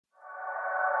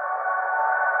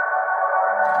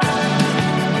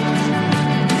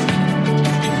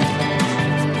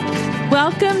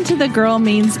the Girl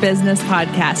Means Business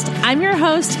podcast. I'm your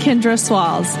host, Kendra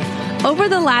Swalls. Over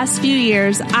the last few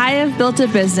years, I have built a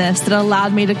business that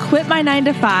allowed me to quit my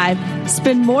 9-to-5,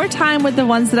 spend more time with the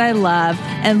ones that I love,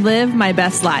 and live my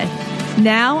best life.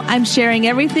 Now, I'm sharing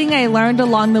everything I learned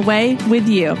along the way with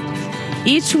you.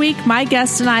 Each week, my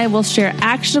guest and I will share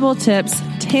actionable tips,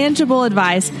 tangible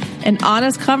advice, and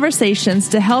honest conversations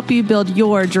to help you build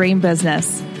your dream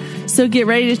business. So get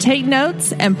ready to take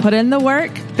notes and put in the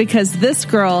work, because this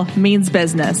girl means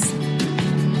business.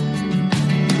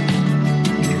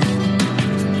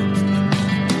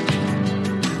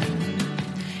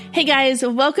 Hey guys,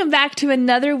 welcome back to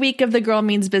another week of the Girl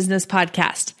Means Business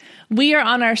podcast. We are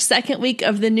on our second week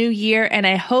of the new year, and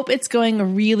I hope it's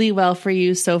going really well for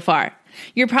you so far.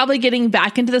 You're probably getting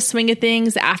back into the swing of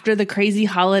things after the crazy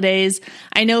holidays.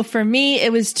 I know for me,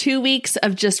 it was 2 weeks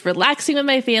of just relaxing with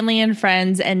my family and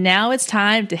friends, and now it's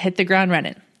time to hit the ground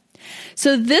running.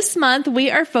 So this month, we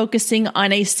are focusing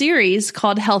on a series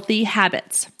called Healthy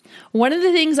Habits. One of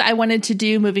the things I wanted to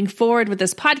do moving forward with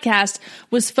this podcast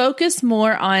was focus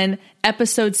more on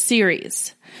episode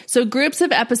series. So groups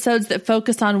of episodes that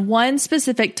focus on one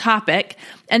specific topic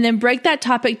and then break that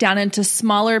topic down into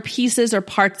smaller pieces or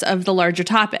parts of the larger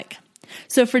topic.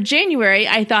 So for January,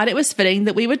 I thought it was fitting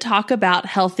that we would talk about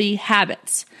healthy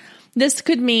habits. This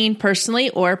could mean personally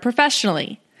or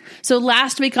professionally. So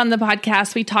last week on the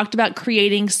podcast, we talked about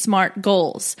creating SMART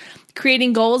goals.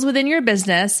 Creating goals within your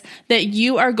business that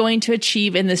you are going to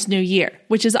achieve in this new year,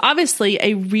 which is obviously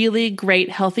a really great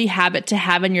healthy habit to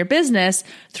have in your business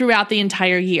throughout the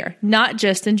entire year, not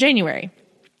just in January.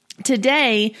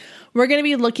 Today, we're going to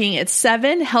be looking at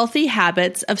 7 healthy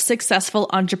habits of successful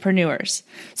entrepreneurs.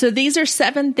 So these are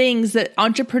 7 things that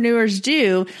entrepreneurs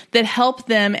do that help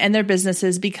them and their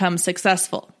businesses become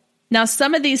successful. Now,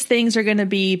 some of these things are going to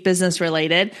be business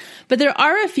related, but there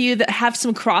are a few that have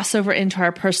some crossover into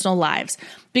our personal lives,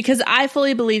 because I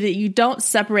fully believe that you don't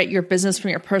separate your business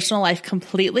from your personal life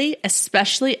completely,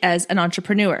 especially as an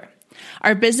entrepreneur.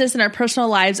 Our business and our personal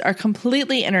lives are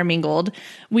completely intermingled.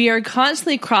 We are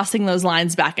constantly crossing those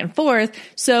lines back and forth.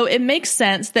 So it makes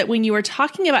sense that when you are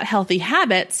talking about healthy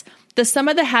habits, some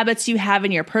of the habits you have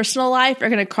in your personal life are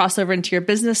going to cross over into your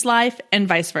business life and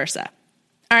vice versa.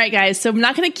 All right, guys, so I'm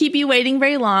not going to keep you waiting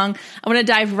very long. I want to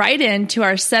dive right into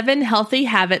our 7 healthy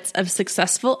habits of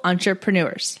successful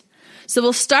entrepreneurs. So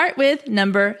we'll start with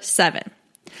number 7.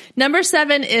 Number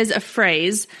 7 is a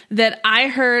phrase that I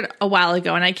heard a while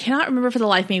ago, and I cannot remember for the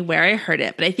life of me where I heard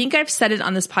it, but I think I've said it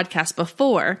on this podcast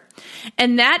before.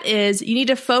 And that is, you need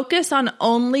to focus on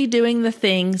only doing the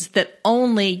things that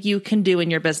only you can do in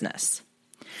your business.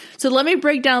 So let me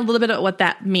break down a little bit of what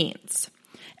that means.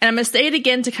 And I'm going to say it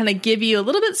again to kind of give you a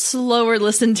little bit slower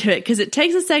listen to it, because it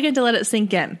takes a second to let it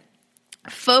sink in.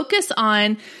 Focus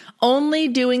on only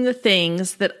doing the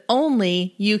things that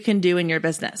only you can do in your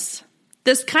business.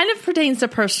 This kind of pertains to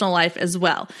personal life as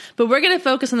well, but we're going to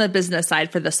focus on the business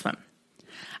side for this one.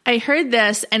 I heard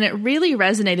this and it really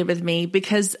resonated with me,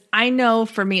 because I know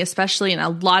for me especially, and a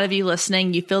lot of you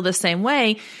listening, you feel the same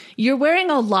way. You're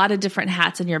wearing a lot of different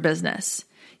hats in your business.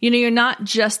 You know, you're not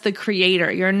just the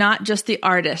creator. You're not just the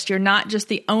artist. You're not just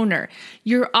the owner.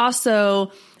 You're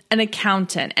also an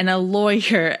accountant and a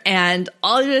lawyer and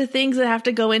all of the things that have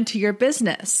to go into your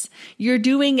business. You're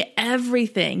doing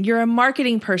everything. You're a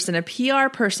marketing person, a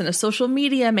PR person, a social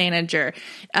media manager,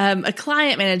 a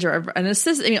client manager, an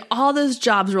assistant. I mean, all those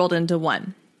jobs rolled into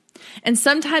one. And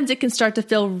sometimes it can start to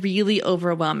feel really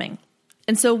overwhelming.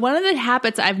 And so one of the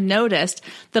habits I've noticed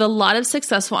that a lot of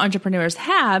successful entrepreneurs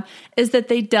have is that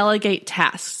they delegate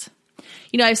tasks.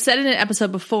 You know, I've said in an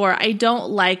episode before, I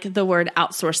don't like the word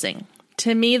outsourcing.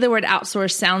 To me, the word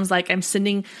outsource sounds like I'm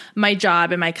sending my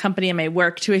job and my company and my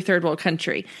work to a third world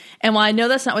country. And while I know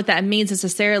that's not what that means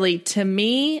necessarily, to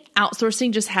me,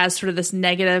 outsourcing just has sort of this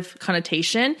negative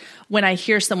connotation when I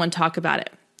hear someone talk about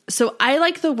it. So I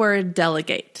like the word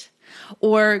delegate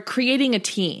or creating a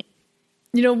team.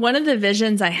 You know, one of the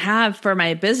visions I have for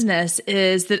my business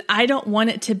is that I don't want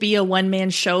it to be a one-man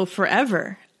show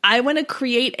forever. I want to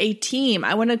create a team.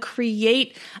 I want to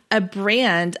create a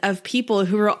brand of people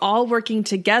who are all working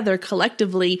together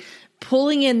collectively,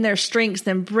 pulling in their strengths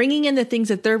and bringing in the things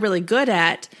that they're really good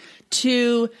at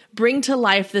to bring to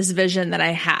life this vision that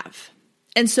I have.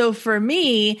 And so for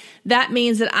me, that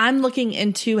means that I'm looking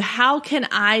into how can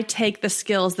I take the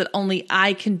skills that only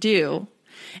I can do,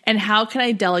 and how can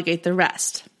I delegate the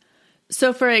rest?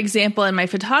 So for example, in my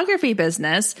photography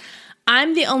business,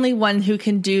 I'm the only one who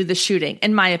can do the shooting,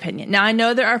 in my opinion. Now, I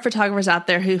know there are photographers out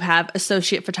there who have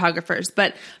associate photographers,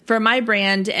 but for my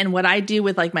brand and what I do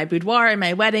with like my boudoir and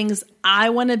my weddings,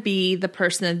 I want to be the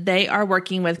person that they are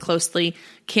working with closely,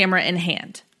 camera in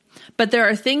hand. But there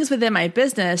are things within my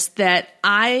business that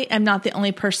I am not the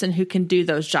only person who can do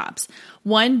those jobs.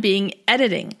 One being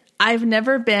editing. I've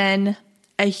never been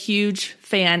a huge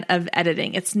fan of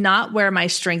editing. It's not where my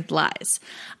strength lies.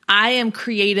 I am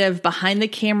creative behind the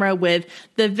camera with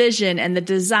the vision and the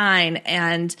design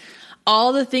and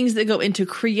all the things that go into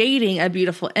creating a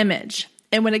beautiful image.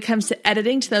 And when it comes to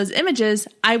editing to those images,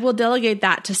 I will delegate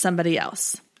that to somebody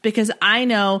else because I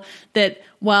know that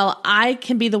while I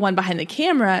can be the one behind the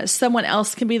camera, someone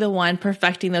else can be the one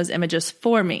perfecting those images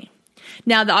for me.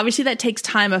 Now, obviously that takes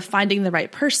time of finding the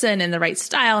right person and the right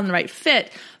style and the right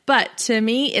fit. But to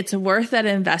me, it's worth that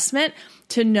investment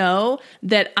to know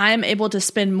that I'm able to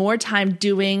spend more time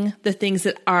doing the things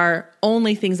that are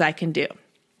only things I can do.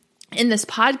 In this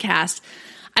podcast,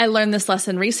 I learned this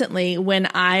lesson recently when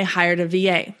I hired a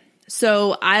VA.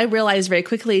 So I realized very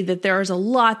quickly that there is a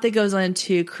lot that goes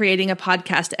into creating a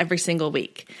podcast every single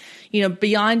week.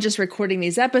 Beyond just recording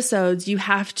these episodes, you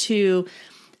have to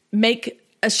make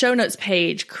a show notes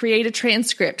page, create a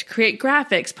transcript, create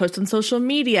graphics, post on social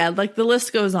media, like the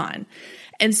list goes on.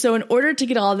 And so in order to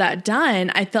get all of that done,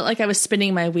 I felt like I was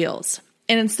spinning my wheels.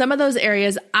 And in some of those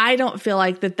areas, I don't feel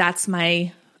like that's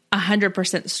my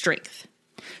 100% strength.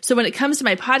 So when it comes to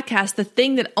my podcast, the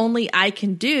thing that only I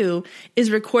can do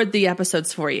is record the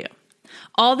episodes for you.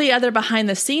 All the other behind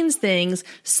the scenes things,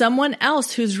 someone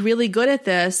else who's really good at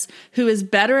this, who is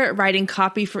better at writing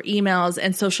copy for emails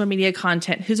and social media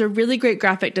content, who's a really great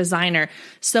graphic designer,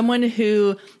 someone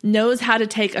who knows how to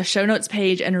take a show notes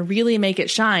page and really make it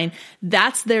shine,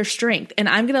 that's their strength. And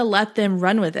I'm going to let them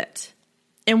run with it.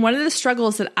 And one of the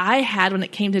struggles that I had when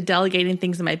it came to delegating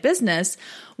things in my business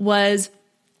was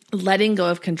letting go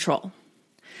of control.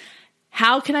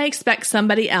 How can I expect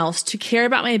somebody else to care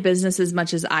about my business as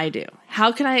much as I do?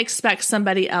 How can I expect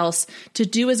somebody else to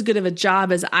do as good of a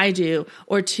job as I do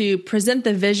or to present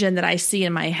the vision that I see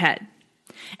in my head?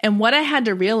 And what I had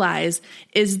to realize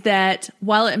is that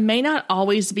while it may not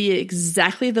always be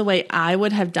exactly the way I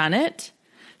would have done it,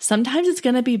 sometimes it's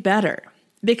going to be better.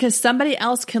 Because somebody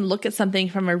else can look at something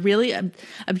from a really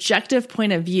objective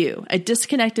point of view, a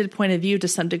disconnected point of view to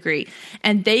some degree,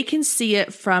 and they can see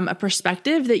it from a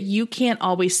perspective that you can't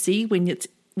always see when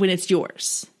it's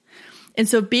yours. And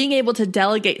so being able to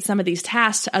delegate some of these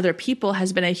tasks to other people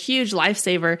has been a huge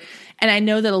lifesaver. And I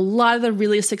know that a lot of the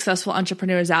really successful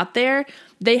entrepreneurs out there,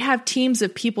 they have teams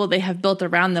of people they have built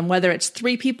around them, whether it's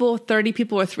 3 people, 30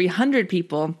 people, or 300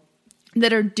 people,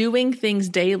 that are doing things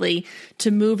daily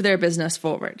to move their business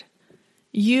forward.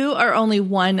 You are only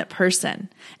one person,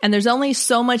 and there's only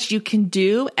so much you can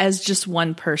do as just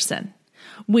one person.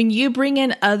 When you bring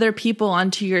in other people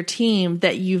onto your team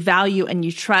that you value and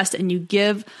you trust and you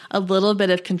give a little bit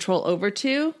of control over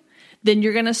to, then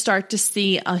you're going to start to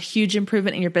see a huge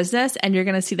improvement in your business, and you're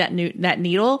going to see that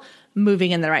needle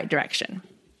moving in the right direction.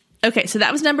 Okay, so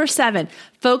that was number 7.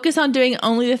 Focus on doing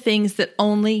only the things that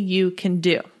only you can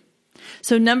do.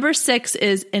 So number 6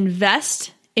 is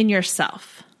invest in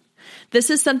yourself. This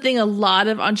is something a lot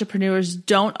of entrepreneurs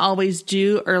don't always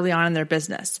do early on in their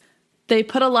business. They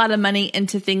put a lot of money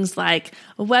into things like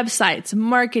websites,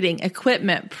 marketing,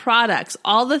 equipment, products,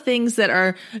 all the things that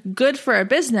are good for a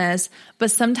business,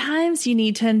 but sometimes you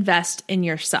need to invest in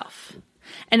yourself.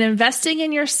 And investing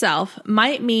in yourself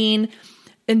might mean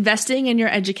investing in your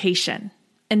education,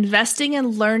 investing in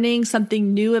learning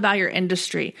something new about your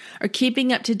industry, or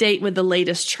keeping up to date with the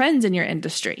latest trends in your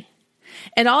industry.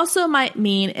 It also might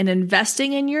mean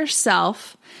investing in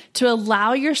yourself to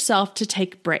allow yourself to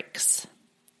take breaks.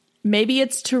 Maybe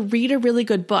it's to read a really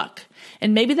good book,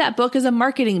 and maybe that book is a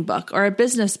marketing book or a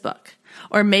business book,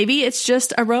 or maybe it's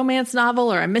just a romance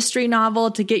novel or a mystery novel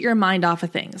to get your mind off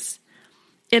of things.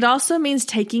 It also means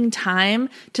taking time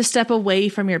to step away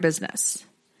from your business.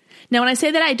 Now, when I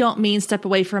say that, I don't mean step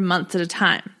away for months at a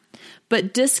time,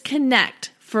 but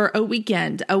disconnect for a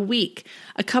weekend, a week,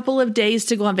 a couple of days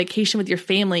to go on vacation with your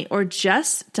family, or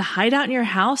just to hide out in your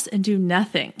house and do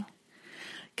nothing.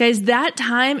 Guys, that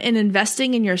time in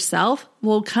investing in yourself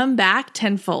will come back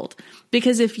tenfold,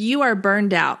 because if you are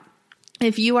burned out,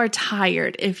 if you are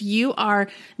tired, if you are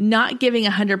not giving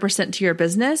 100% to your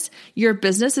business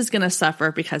is going to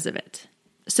suffer because of it.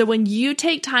 So when you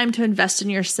take time to invest in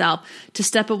yourself, to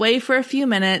step away for a few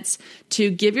minutes, to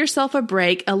give yourself a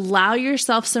break, allow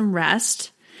yourself some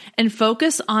rest, and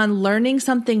focus on learning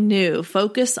something new,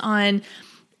 focus on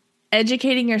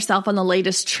educating yourself on the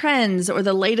latest trends or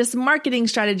the latest marketing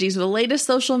strategies or the latest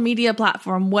social media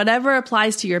platform, whatever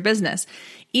applies to your business.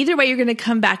 Either way, you're going to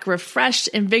come back refreshed,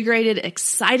 invigorated,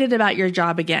 excited about your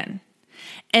job again.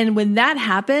 And when that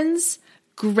happens,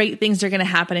 great things are going to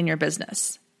happen in your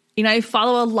business. I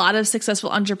follow a lot of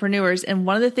successful entrepreneurs, and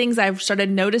one of the things I've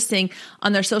started noticing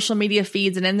on their social media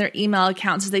feeds and in their email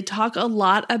accounts is they talk a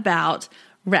lot about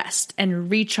rest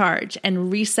and recharge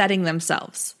and resetting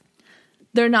themselves.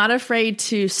 They're not afraid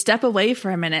to step away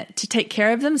for a minute, to take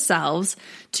care of themselves,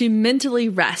 to mentally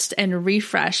rest and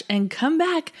refresh and come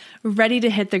back ready to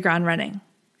hit the ground running.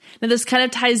 Now, this kind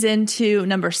of ties into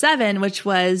number 7, which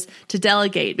was to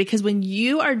delegate, because when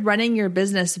you are running your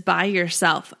business by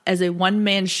yourself as a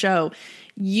one-man show,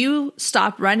 you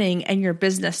stop running and your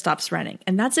business stops running.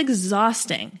 And that's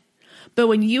exhausting. But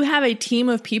when you have a team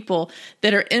of people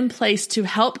that are in place to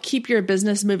help keep your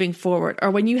business moving forward, or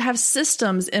when you have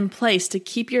systems in place to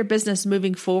keep your business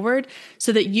moving forward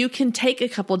so that you can take a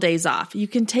couple days off, you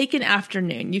can take an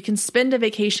afternoon, you can spend a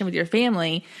vacation with your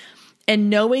family, and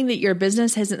knowing that your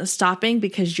business isn't stopping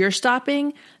because you're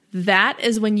stopping, that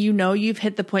is when you know you've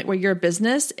hit the point where your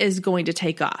business is going to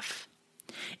take off.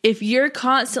 If you're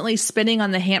constantly spinning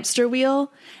on the hamster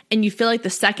wheel and you feel like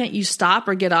the second you stop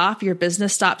or get off, your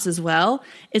business stops as well,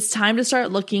 it's time to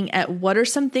start looking at what are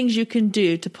some things you can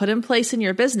do to put in place in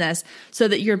your business so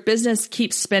that your business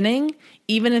keeps spinning,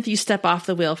 even if you step off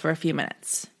the wheel for a few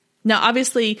minutes. Now,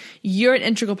 obviously, you're an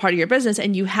integral part of your business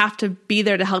and you have to be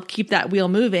there to help keep that wheel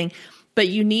moving, but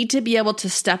you need to be able to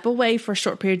step away for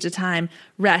short periods of time,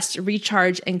 rest,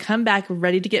 recharge, and come back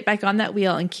ready to get back on that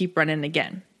wheel and keep running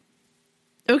again.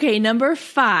 Okay, number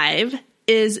 5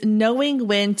 is knowing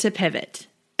when to pivot.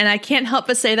 And I can't help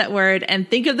but say that word and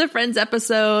think of the Friends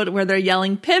episode where they're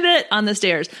yelling pivot on the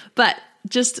stairs, but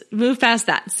just move past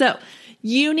that. So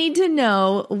you need to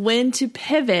know when to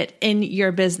pivot in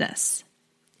your business.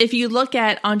 If you look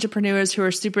at entrepreneurs who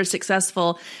are super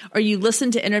successful or you listen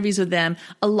to interviews with them,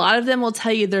 a lot of them will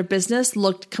tell you their business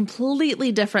looked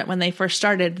completely different when they first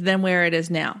started than where it is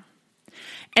now.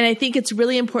 And I think it's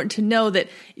really important to know that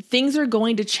things are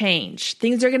going to change.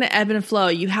 Things are going to ebb and flow.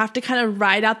 You have to kind of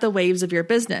ride out the waves of your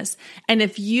business. And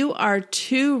if you are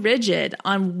too rigid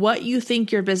on what you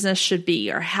think your business should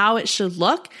be or how it should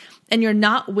look, and you're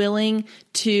not willing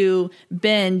to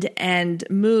bend and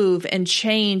move and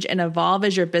change and evolve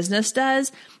as your business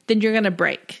does, then you're going to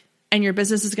break and your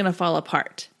business is going to fall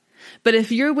apart. But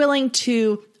if you're willing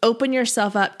to open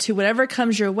yourself up to whatever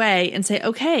comes your way and say,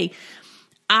 okay,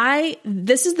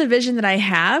 this is the vision that I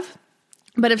have,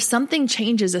 but if something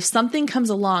changes, if something comes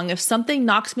along, if something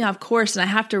knocks me off course and I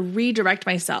have to redirect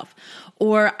myself,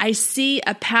 or I see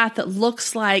a path that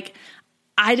looks like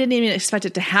I didn't even expect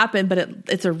it to happen, but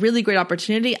it's a really great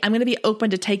opportunity, I'm going to be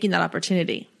open to taking that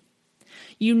opportunity.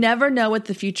 You never know what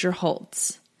the future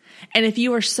holds. And if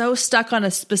you are so stuck on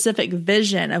a specific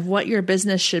vision of what your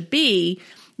business should be,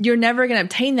 you're never going to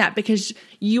obtain that because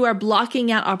you are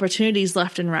blocking out opportunities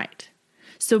left and right.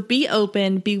 So be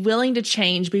open, be willing to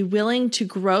change, be willing to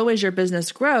grow as your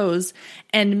business grows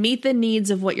and meet the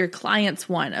needs of what your clients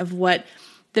want, of what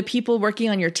the people working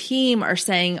on your team are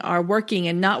saying are working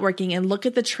and not working, and look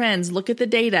at the trends, look at the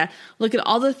data, look at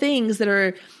all the things that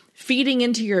are feeding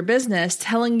into your business,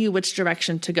 telling you which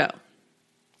direction to go.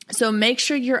 So make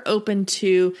sure you're open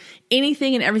to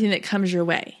anything and everything that comes your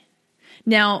way.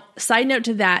 Now, side note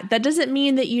to that doesn't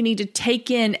mean that you need to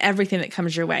take in everything that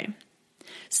comes your way.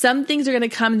 Some things are going to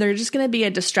come and they're just going to be a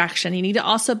distraction. You need to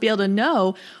also be able to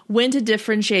know when to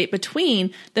differentiate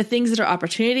between the things that are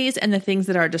opportunities and the things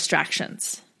that are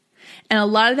distractions. And a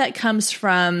lot of that comes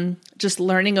from just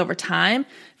learning over time,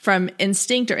 from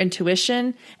instinct or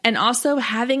intuition, and also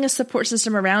having a support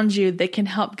system around you that can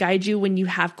help guide you when you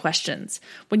have questions,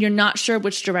 when you're not sure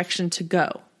which direction to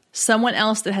go. Someone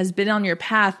else that has been on your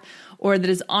path or that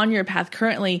is on your path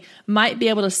currently might be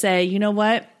able to say, you know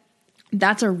what?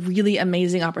 That's a really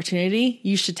amazing opportunity.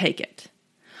 You should take it.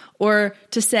 Or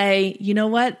to say, you know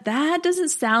what? That doesn't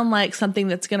sound like something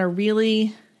that's going to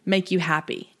really make you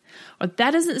happy. Or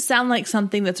that doesn't sound like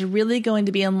something that's really going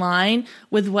to be in line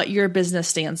with what your business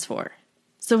stands for.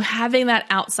 So having that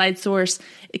outside source,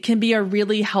 it can be a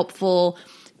really helpful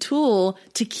tool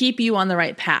to keep you on the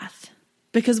right path.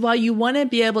 Because while you want to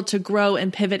be able to grow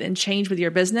and pivot and change with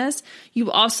your business,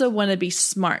 you also want to be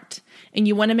smart. And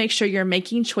you want to make sure you're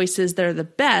making choices that are the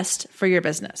best for your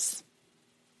business.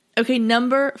 Okay,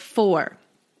 number 4.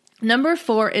 Number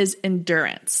 4 is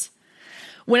endurance.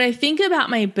 When I think about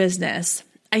my business,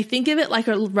 I think of it like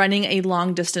running a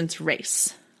long distance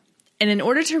race. And in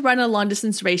order to run a long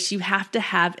distance race, you have to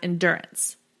have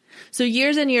endurance. So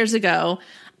years and years ago,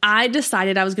 I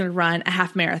decided I was going to run a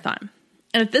half marathon.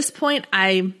 And at this point,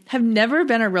 I have never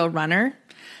been a real runner.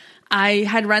 I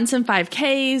had run some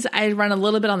 5Ks. I had run a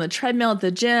little bit on the treadmill at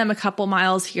the gym, a couple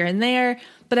miles here and there,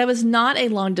 but I was not a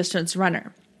long distance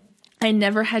runner. I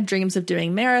never had dreams of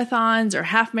doing marathons or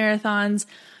half marathons,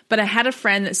 but I had a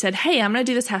friend that said, hey, I'm going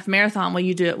to do this half marathon. Will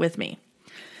you do it with me?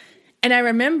 And I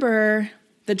remember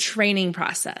the training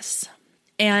process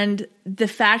and the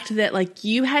fact that like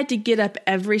you had to get up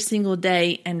every single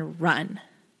day and run,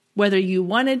 whether you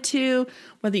wanted to,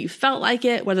 whether you felt like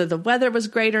it, whether the weather was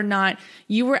great or not,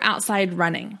 you were outside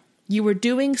running. You were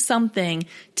doing something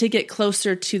to get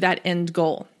closer to that end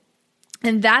goal.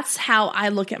 And that's how I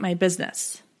look at my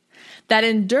business. That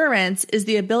endurance is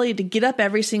the ability to get up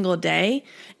every single day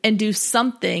and do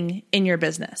something in your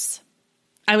business.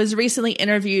 I was recently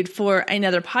interviewed for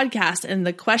another podcast, and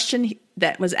the question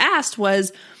that was asked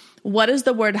was, what does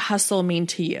the word hustle mean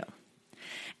to you?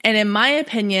 And in my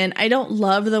opinion, I don't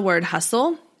love the word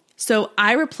hustle, so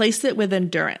I replaced it with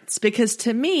endurance, because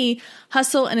to me,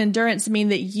 hustle and endurance mean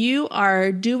that you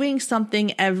are doing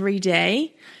something every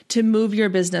day to move your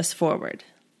business forward.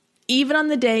 Even on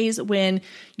the days when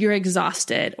you're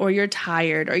exhausted or you're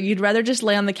tired or you'd rather just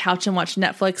lay on the couch and watch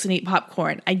Netflix and eat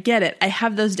popcorn. I get it. I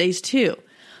have those days too.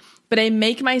 But I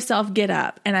make myself get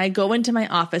up and I go into my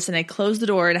office and I close the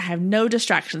door and I have no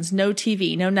distractions, no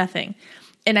TV, no nothing.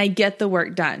 And I get the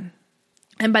work done.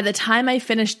 And by the time I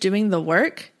finish doing the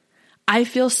work, I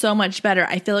feel so much better.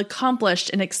 I feel accomplished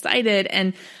and excited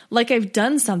and like I've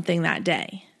done something that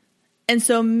day. And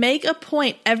so make a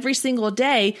point every single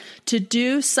day to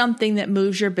do something that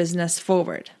moves your business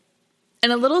forward.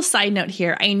 And a little side note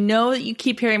here, I know that you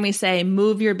keep hearing me say,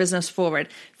 move your business forward,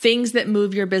 things that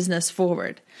move your business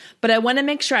forward. But I want to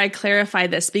make sure I clarify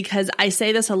this because I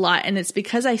say this a lot, and it's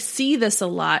because I see this a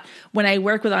lot when I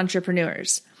work with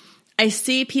entrepreneurs. I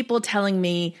see people telling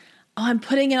me, oh, I'm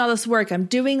putting in all this work, I'm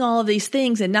doing all of these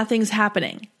things and nothing's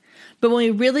happening. But when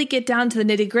we really get down to the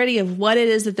nitty-gritty of what it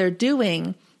is that they're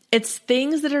doing, it's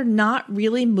things that are not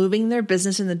really moving their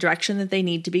business in the direction that they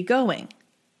need to be going.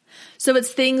 So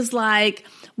it's things like,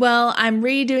 well, I'm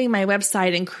redoing my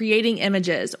website and creating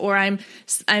images, or I'm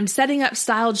setting up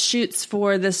styled shoots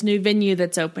for this new venue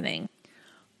that's opening,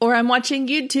 or I'm watching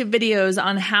YouTube videos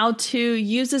on how to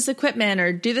use this equipment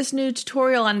or do this new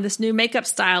tutorial on this new makeup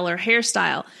style or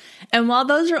hairstyle. And while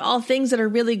those are all things that are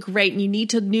really great and you need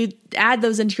to add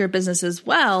those into your business as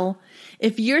well,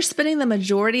 if you're spending the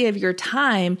majority of your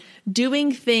time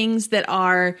doing things that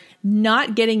are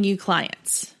not getting you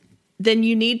clients, then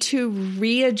you need to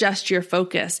readjust your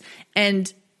focus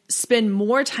and spend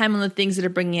more time on the things that are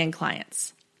bringing in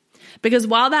clients. Because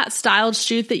while that styled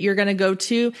shoot that you're going to go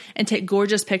to and take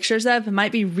gorgeous pictures of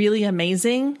might be really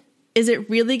amazing, is it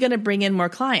really going to bring in more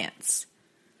clients?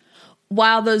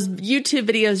 While those YouTube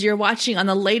videos you're watching on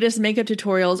the latest makeup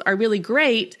tutorials are really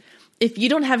great, if you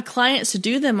don't have clients to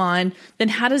do them on, then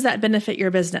how does that benefit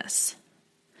your business?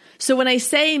 So when I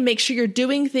say make sure you're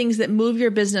doing things that move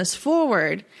your business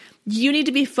forward, you need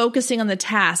to be focusing on the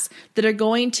tasks that are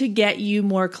going to get you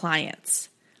more clients.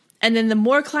 And then the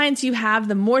more clients you have,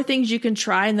 the more things you can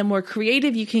try and the more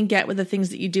creative you can get with the things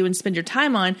that you do and spend your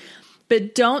time on.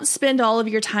 But don't spend all of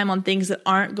your time on things that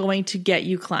aren't going to get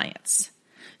you clients.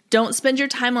 Don't spend your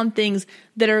time on things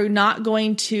that are not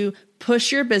going to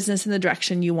push your business in the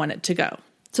direction you want it to go.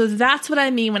 So that's what I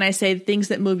mean when I say things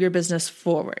that move your business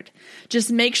forward.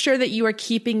 Just make sure that you are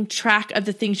keeping track of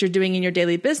the things you're doing in your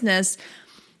daily business,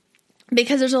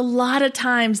 because there's a lot of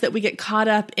times that we get caught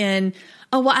up in,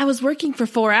 oh, well, I was working for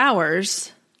 4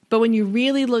 hours. But when you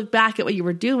really look back at what you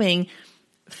were doing,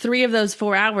 3 of those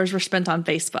 4 hours were spent on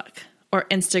Facebook or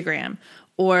Instagram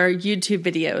or YouTube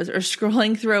videos or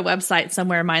scrolling through a website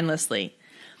somewhere mindlessly.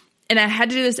 And I had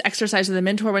to do this exercise with a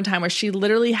mentor one time where she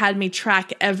literally had me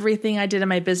track everything I did in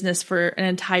my business for an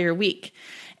entire week.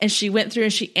 And she went through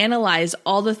and she analyzed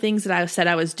all the things that I said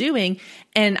I was doing.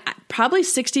 And probably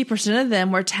 60% of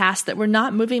them were tasks that were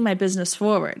not moving my business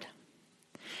forward.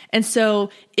 And so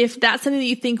if that's something that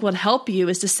you think would help you,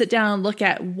 is to sit down and look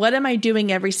at, what am I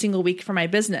doing every single week for my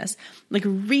business? Like,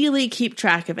 really keep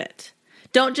track of it.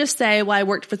 Don't just say, well, I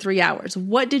worked for 3 hours.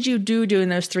 What did you do during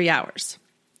those 3 hours?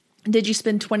 Did you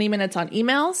spend 20 minutes on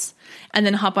emails and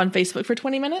then hop on Facebook for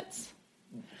 20 minutes?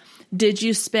 Did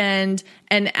you spend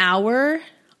an hour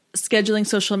scheduling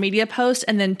social media posts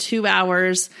and then 2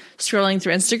 hours scrolling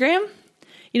through Instagram?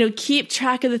 Keep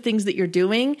track of the things that you're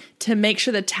doing to make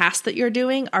sure the tasks that you're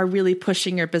doing are really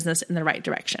pushing your business in the right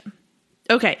direction.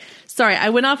 Okay, sorry, I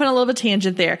went off on a little bit of a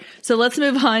tangent there. So let's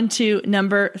move on to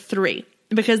number 3.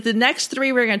 Because the next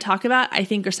 3 we're going to talk about, I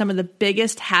think, are some of the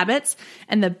biggest habits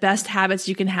and the best habits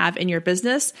you can have in your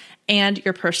business and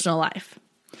your personal life.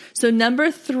 So number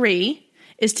 3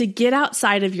 is to get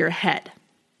outside of your head.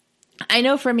 I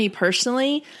know for me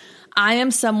personally, I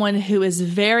am someone who is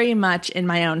very much in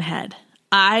my own head.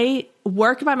 I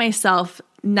work by myself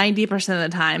 90% of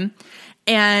the time,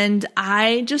 and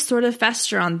I just sort of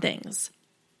fester on things.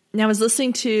 Now, I was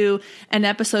listening to an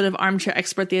episode of Armchair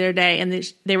Expert the other day,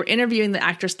 and they were interviewing the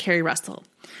actress Carrie Russell.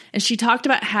 And she talked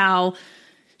about how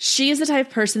she is the type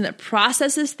of person that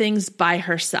processes things by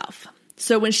herself.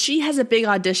 So when she has a big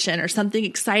audition or something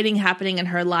exciting happening in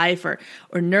her life or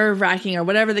nerve-wracking or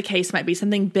whatever the case might be,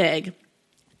 something big,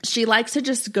 she likes to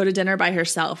just go to dinner by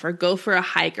herself or go for a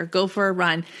hike or go for a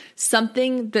run,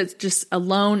 something that's just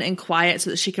alone and quiet so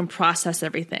that she can process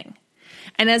everything.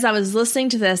 And as I was listening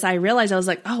to this, I realized I was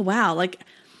like, oh, wow, like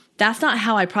that's not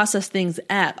how I process things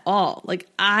at all. Like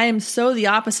I am so the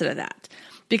opposite of that,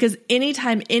 because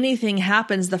anytime anything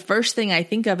happens, the first thing I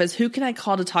think of is who can I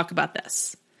call to talk about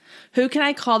this? Who can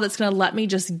I call that's going to let me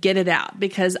just get it out?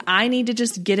 Because I need to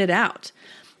just get it out.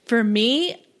 For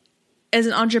me, as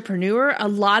an entrepreneur, a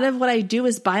lot of what I do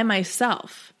is by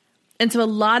myself. And so a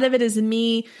lot of it is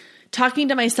me talking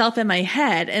to myself in my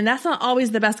head, and that's not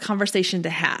always the best conversation to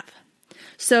have.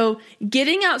 So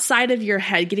getting outside of your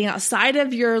head, getting outside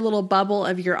of your little bubble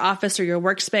of your office or your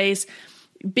workspace,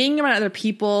 being around other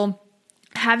people,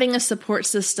 having a support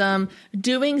system,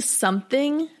 doing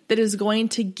something that is going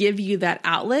to give you that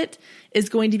outlet is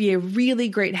going to be a really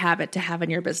great habit to have in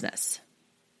your business.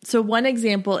 So one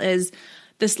example is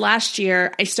this last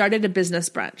year, I started a business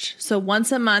brunch. So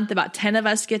once a month, about 10 of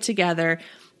us get together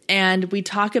and we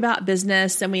talk about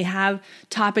business and we have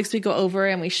topics we go over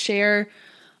and we share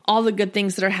all the good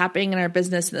things that are happening in our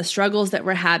business and the struggles that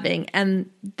we're having. And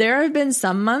there have been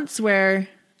some months where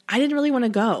I didn't really want to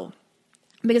go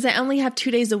because I only have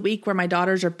 2 days a week where my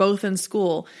daughters are both in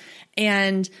school.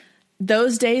 And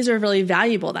those days are really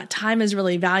valuable. That time is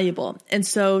really valuable. And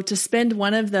so to spend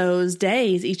one of those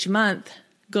days each month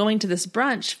going to this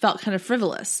brunch felt kind of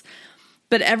frivolous.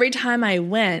 But every time I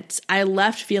went, I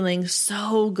left feeling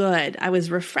so good. I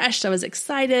was refreshed. I was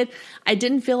excited. I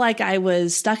didn't feel like I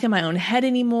was stuck in my own head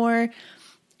anymore.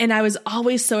 And I was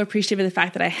always so appreciative of the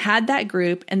fact that I had that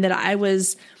group and that I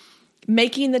was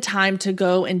making the time to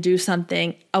go and do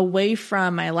something away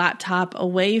from my laptop,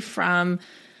 away from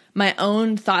my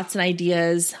own thoughts and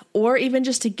ideas, or even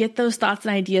just to get those thoughts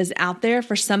and ideas out there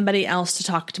for somebody else to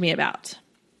talk to me about.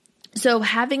 So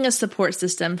having a support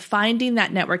system, finding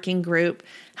that networking group,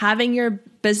 having your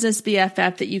business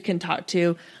BFF that you can talk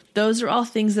to, those are all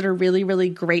things that are really, really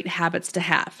great habits to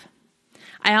have.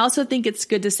 I also think it's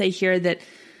good to say here that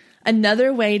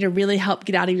another way to really help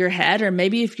get out of your head, or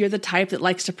maybe if you're the type that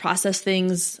likes to process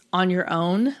things on your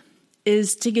own,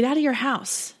 is to get out of your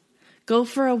house. Go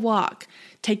for a walk.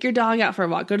 Take your dog out for a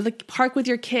walk. Go to the park with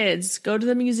your kids. Go to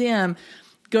the museum.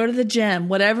 Go to the gym,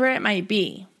 whatever it might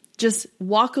be. Just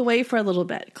walk away for a little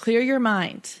bit. Clear your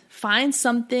mind. Find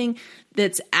something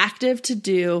that's active to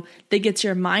do that gets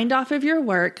your mind off of your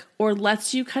work or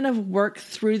lets you kind of work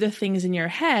through the things in your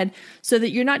head so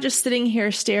that you're not just sitting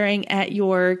here staring at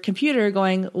your computer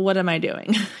going, what am I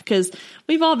doing? Because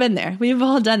we've all been there. We've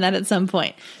all done that at some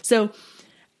point. So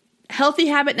healthy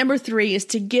habit number 3 is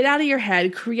to get out of your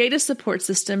head, create a support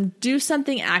system, do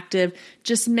something active.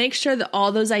 Just make sure that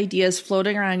all those ideas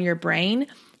floating around your brain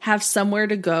have somewhere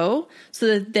to go so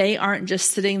that they aren't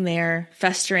just sitting there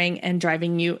festering and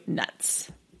driving you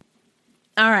nuts.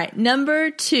 All right, number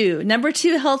two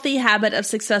healthy habit of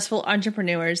successful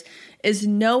entrepreneurs is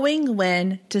knowing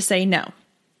when to say no.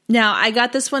 Now, I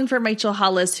got this one from Rachel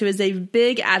Hollis, who is a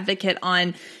big advocate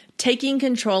on taking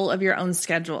control of your own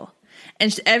schedule.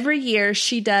 And every year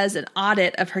she does an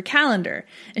audit of her calendar,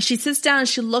 and she sits down and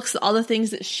she looks at all the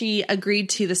things that she agreed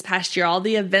to this past year, all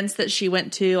the events that she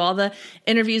went to, all the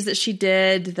interviews that she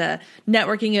did, the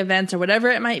networking events or whatever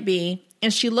it might be.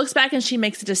 And she looks back and she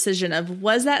makes a decision of,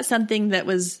 was that something that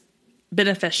was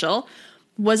beneficial?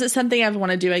 Was it something I would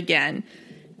want to do again?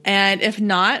 And if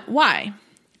not, why?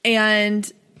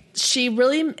 And she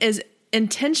really is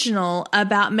intentional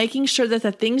about making sure that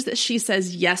the things that she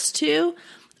says yes to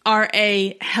are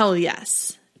a hell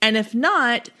yes. And if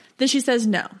not, then she says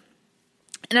no.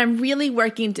 And I'm really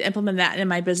working to implement that in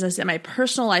my business and my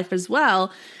personal life as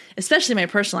well, especially my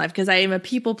personal life, because I am a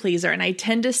people pleaser and I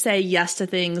tend to say yes to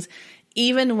things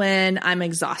even when I'm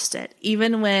exhausted,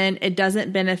 even when it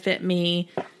doesn't benefit me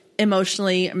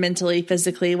emotionally, mentally,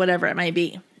 physically, whatever it might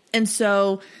be. And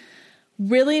so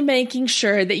really making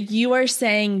sure that you are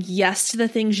saying yes to the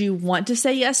things you want to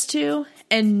say yes to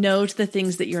and no to the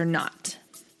things that you're not.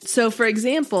 So, for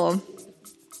example,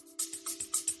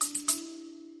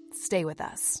 stay with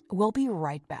us. We'll be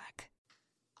right back.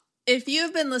 If you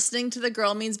have been listening to the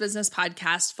Girl Means Business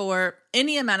podcast for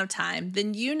any amount of time,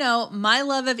 then you know my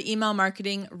love of email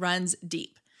marketing runs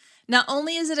deep. Not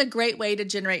only is it a great way to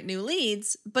generate new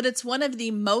leads, but it's one of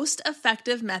the most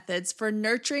effective methods for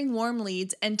nurturing warm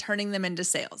leads and turning them into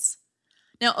sales.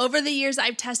 Now, over the years,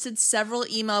 I've tested several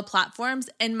email platforms,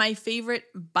 and my favorite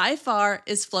by far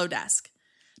is Flowdesk.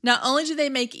 Not only do they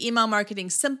make email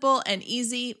marketing simple and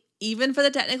easy, even for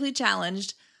the technically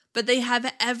challenged, but they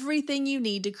have everything you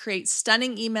need to create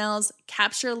stunning emails,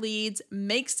 capture leads,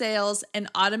 make sales,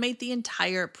 and automate the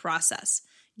entire process,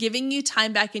 giving you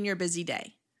time back in your busy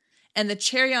day. And the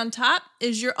cherry on top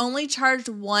is you're only charged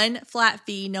one flat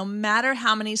fee no matter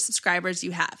how many subscribers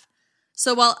you have.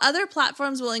 So while other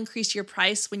platforms will increase your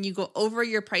price when you go over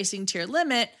your pricing tier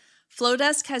limit,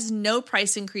 Flowdesk has no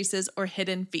price increases or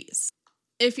hidden fees.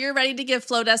 If you're ready to give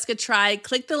Flowdesk a try,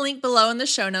 click the link below in the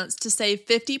show notes to save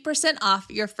 50% off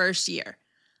your first year.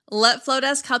 Let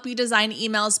Flowdesk help you design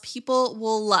emails people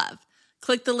will love.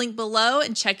 Click the link below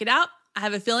and check it out. I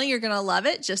have a feeling you're going to love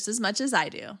it just as much as I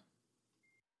do.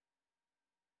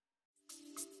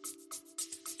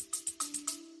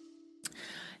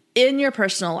 In your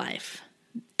personal life,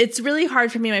 it's really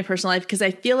hard for me in my personal life because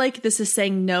I feel like this is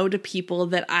saying no to people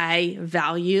that I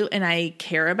value and I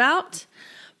care about.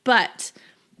 But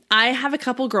I have a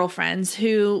couple girlfriends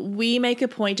who we make a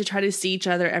point to try to see each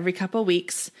other every couple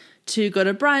weeks to go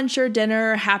to brunch or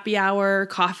dinner, happy hour,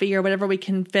 coffee, or whatever we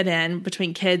can fit in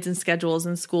between kids and schedules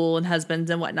and school and husbands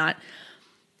and whatnot.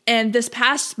 And this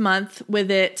past month,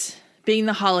 with it being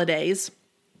the holidays,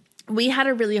 we had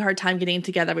a really hard time getting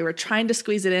together. We were trying to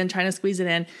squeeze it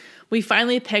in. We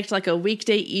finally picked like a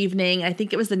weekday evening. I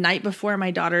think it was the night before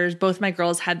both my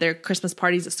girls had their Christmas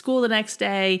parties at school the next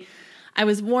day. I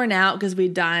was worn out because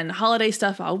we'd done holiday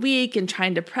stuff all week and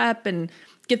trying to prep and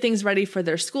get things ready for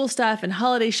their school stuff and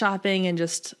holiday shopping and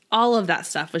just all of that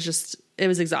stuff it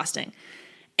was exhausting.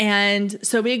 And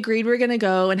so we agreed we were going to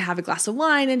go and have a glass of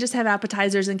wine and just have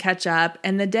appetizers and catch up.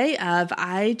 And the day of,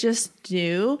 I just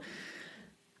knew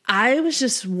I was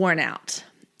just worn out.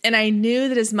 And I knew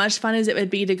that as much fun as it would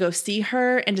be to go see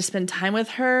her and to spend time with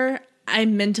her, I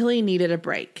mentally needed a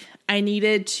break. I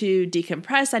needed to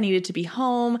decompress. I needed to be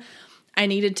home. I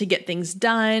needed to get things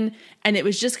done. And it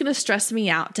was just going to stress me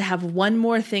out to have one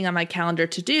more thing on my calendar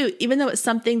to do, even though it's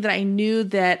something that I knew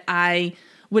that I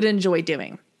would enjoy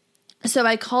doing. So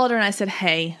I called her and I said,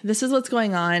 hey, this is what's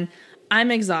going on.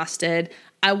 I'm exhausted.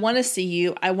 I want to see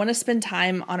you. I want to spend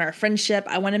time on our friendship.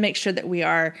 I want to make sure that we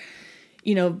are,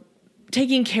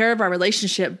 taking care of our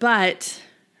relationship. But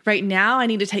right now I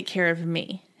need to take care of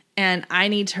me and I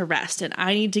need to rest and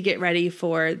I need to get ready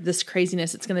for this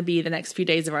craziness. It's going to be the next few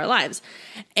days of our lives.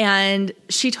 And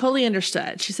she totally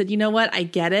understood. She said, you know what? I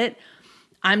get it.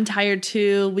 I'm tired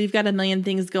too. We've got a million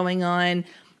things going on.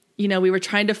 We were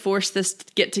trying to force this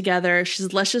get together. She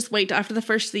said, let's just wait till after the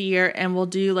first of the year and we'll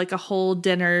do like a whole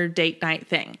dinner date night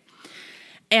thing.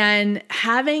 And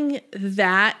having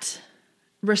that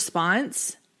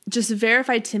response just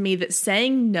verified to me that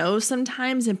saying no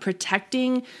sometimes and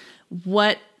protecting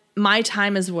what my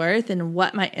time is worth and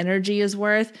what my energy is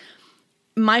worth,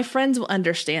 my friends will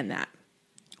understand that.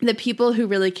 The people who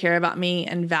really care about me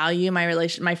and value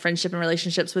my friendship and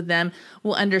relationships with them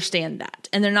will understand that.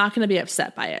 And they're not going to be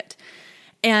upset by it.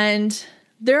 And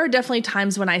there are definitely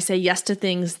times when I say yes to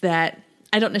things that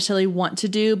I don't necessarily want to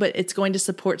do, but it's going to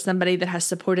support somebody that has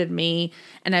supported me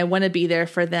and I want to be there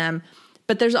for them.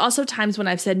 But there's also times when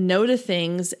I've said no to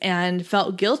things and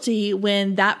felt guilty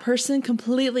when that person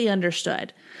completely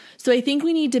understood. So I think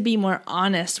we need to be more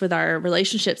honest with our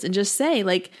relationships and just say,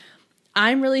 like,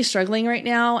 I'm really struggling right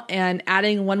now, and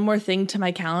adding one more thing to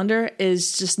my calendar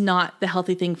is just not the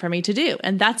healthy thing for me to do.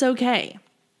 And that's okay.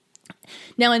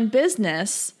 Now, in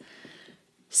business,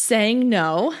 saying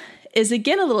no is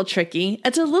again a little tricky.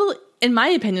 It's in my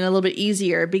opinion, a little bit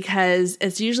easier because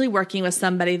it's usually working with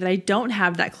somebody that I don't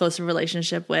have that close a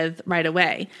relationship with right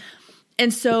away.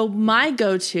 And so my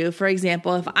go-to, for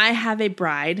example, if I have a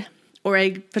bride or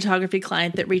a photography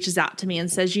client that reaches out to me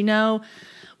and says,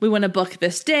 we want to book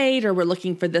this date, or we're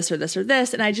looking for this or this or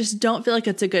this, and I just don't feel like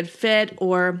it's a good fit,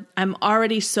 or I'm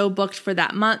already so booked for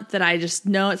that month that I just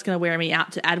know it's going to wear me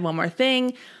out to add one more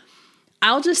thing,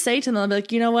 I'll just say to them, I'll be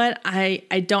like, you know what,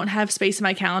 I don't have space in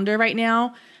my calendar right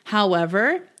now.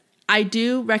 However, I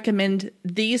do recommend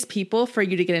these people for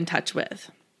you to get in touch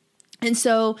with. And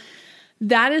so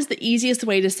that is the easiest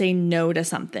way to say no to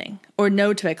something or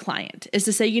no to a client, is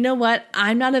to say, you know what,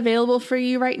 I'm not available for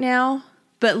you right now,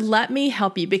 but let me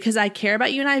help you because I care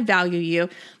about you and I value you.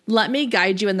 Let me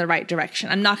guide you in the right direction.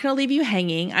 I'm not going to leave you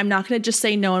hanging. I'm not going to just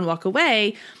say no and walk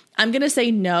away. I'm going to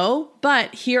say no,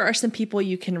 but here are some people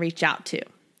you can reach out to.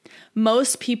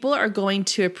 Most people are going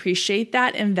to appreciate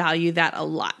that and value that a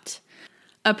lot.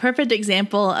 A perfect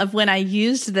example of when I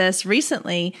used this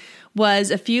recently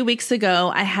was a few weeks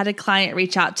ago. I had a client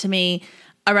reach out to me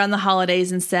around the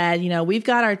holidays and said, we've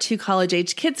got our 2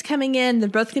 college-age kids coming in. They're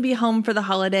both going to be home for the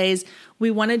holidays.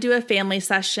 We want to do a family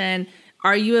session.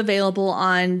 Are you available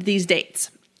on these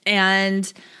dates?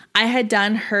 And I had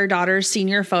done her daughter's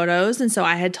senior photos. And so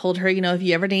I had told her, if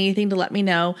you ever need anything to let me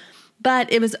know.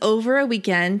 But it was over a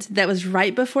weekend that was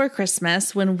right before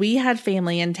Christmas when we had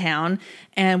family in town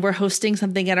and we're hosting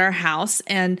something at our house.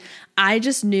 And I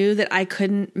just knew that I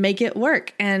couldn't make it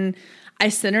work. And I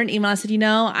sent her an email. I said,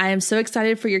 I am so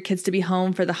excited for your kids to be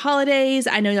home for the holidays.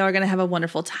 I know y'all are going to have a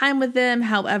wonderful time with them.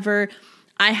 However,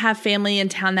 I have family in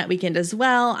town that weekend as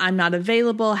well. I'm not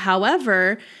available.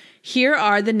 However, here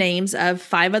are the names of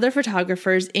 5 other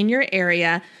photographers in your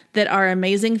area that are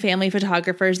amazing family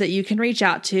photographers that you can reach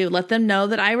out to. Let them know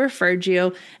that I referred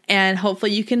you, and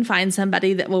hopefully you can find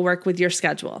somebody that will work with your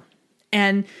schedule.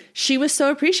 And she was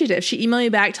so appreciative. She emailed me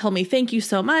back, told me, thank you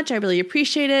so much. I really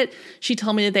appreciate it. She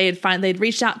told me that they'd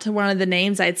reached out to one of the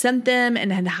names I'd sent them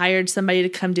and had hired somebody to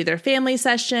come do their family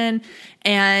session.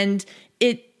 And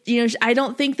I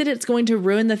don't think that it's going to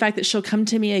ruin the fact that she'll come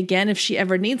to me again if she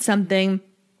ever needs something.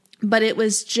 But it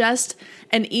was just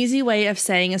an easy way of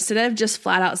saying, instead of just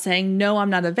flat out saying, no, I'm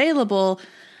not available,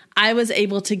 I was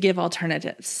able to give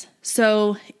alternatives.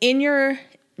 So in your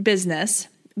business,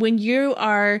 when you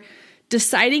are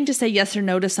deciding to say yes or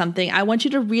no to something, I want you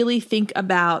to really think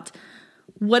about,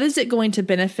 what is it going to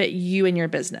benefit you and your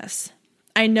business?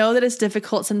 I know that it's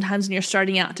difficult sometimes when you're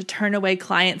starting out to turn away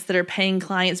clients that are paying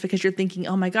clients because you're thinking,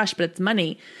 oh my gosh, but it's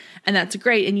money. And that's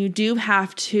great. And you do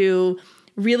have to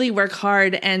really work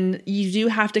hard, and you do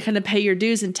have to kind of pay your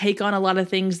dues and take on a lot of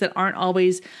things that aren't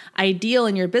always ideal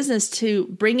in your business to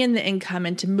bring in the income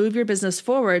and to move your business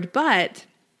forward. But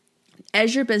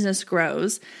as your business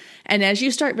grows and as you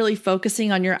start really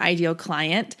focusing on your ideal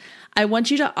client, I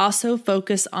want you to also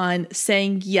focus on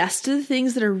saying yes to the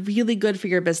things that are really good for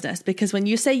your business. Because when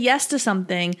you say yes to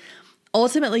something,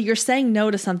 ultimately you're saying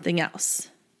no to something else.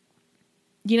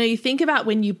 You think about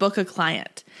when you book a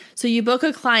client. So you book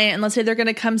a client, and let's say they're going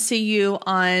to come see you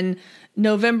on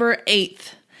November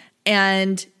 8th,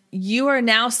 and you are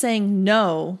now saying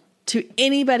no to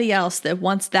anybody else that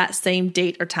wants that same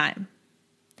date or time.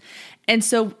 And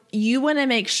so you want to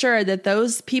make sure that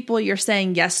those people you're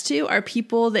saying yes to are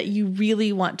people that you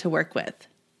really want to work with.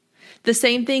 The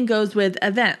same thing goes with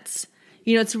events.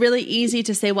 It's really easy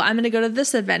to say, well, I'm going to go to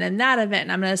this event and that event,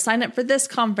 and I'm going to sign up for this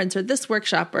conference or this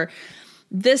workshop or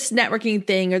this networking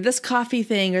thing or this coffee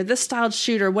thing or this styled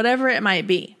shoot or whatever it might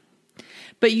be.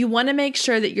 But you want to make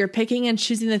sure that you're picking and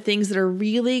choosing the things that are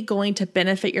really going to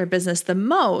benefit your business the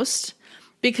most,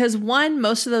 because 1,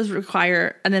 most of those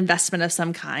require an investment of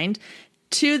some kind.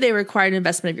 2, they require an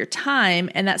investment of your time,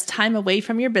 and that's time away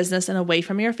from your business and away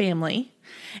from your family.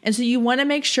 And so you want to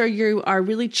make sure you are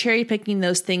really cherry picking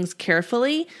those things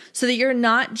carefully so that you're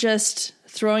not just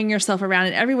throwing yourself around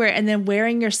and everywhere and then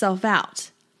wearing yourself out.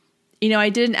 I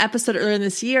did an episode earlier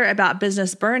this year about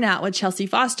business burnout with Chelsea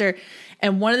Foster.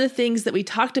 And one of the things that we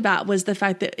talked about was the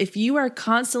fact that if you are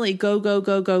constantly go, go,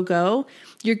 go, go, go,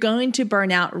 you're going to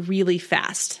burn out really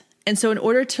fast. And so in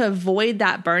order to avoid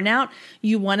that burnout,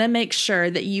 you want to make sure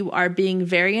that you are being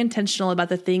very intentional about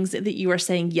the things that you are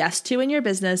saying yes to in your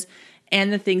business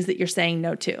and the things that you're saying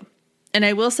no to. And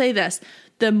I will say this,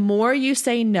 the more you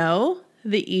say no,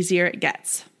 the easier it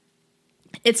gets.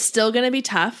 It's still going to be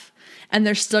tough. And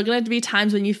there's still going to be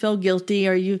times when you feel guilty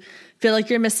or you feel like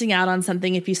you're missing out on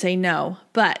something if you say no.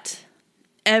 But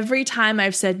every time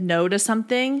I've said no to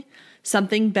something,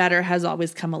 something better has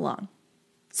always come along.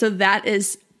 So that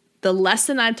is the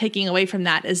lesson I'm taking away from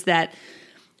that, is that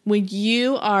when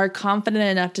you are confident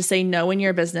enough to say no in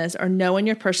your business or no in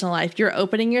your personal life, you're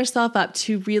opening yourself up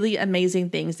to really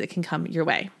amazing things that can come your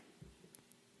way.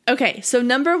 Okay, so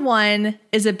number 1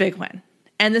 is a big one.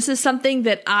 And this is something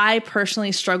that I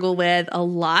personally struggle with a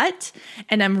lot,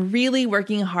 and I'm really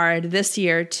working hard this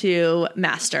year to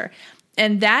master.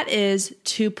 And that is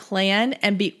to plan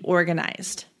and be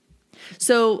organized.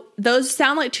 So those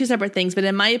sound like 2 separate things, but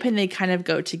in my opinion, they kind of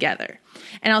go together.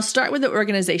 And I'll start with the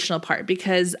organizational part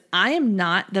because I am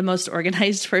not the most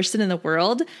organized person in the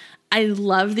world. I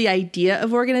love the idea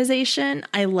of organization.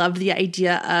 I love the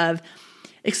idea of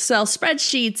Excel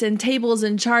spreadsheets and tables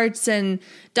and charts and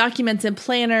documents and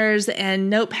planners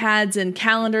and notepads and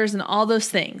calendars and all those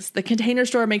things. The Container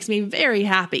Store makes me very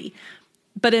happy.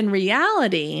 But in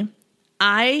reality,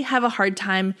 I have a hard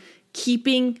time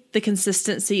keeping the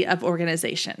consistency of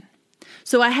organization.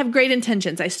 So I have great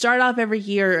intentions. I start off every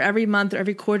year, or every month, or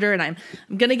every quarter, and I'm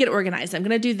going to get organized. I'm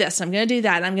going to do this. I'm going to do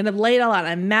that. I'm going to lay it all out.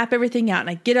 I map everything out and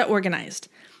I get it organized.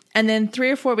 And then 3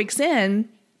 or 4 weeks in,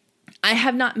 I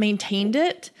have not maintained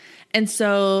it. And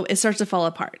so it starts to fall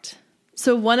apart.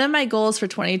 So one of my goals for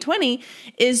 2020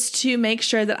 is to make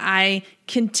sure that I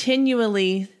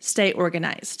continually stay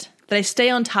organized, that I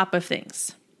stay on top of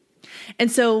things.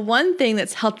 And so one thing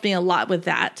that's helped me a lot with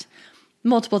that,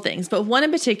 multiple things, but one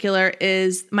in particular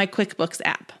is my QuickBooks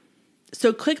app.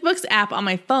 So QuickBooks app on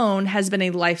my phone has been a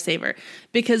lifesaver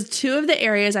because two of the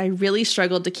areas I really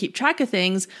struggled to keep track of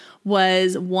things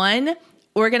was one,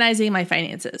 organizing my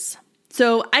finances.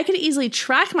 So I could easily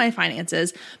track my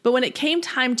finances, but when it came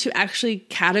time to actually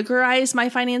categorize my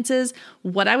finances,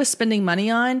 what I was spending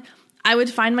money on, I would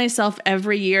find myself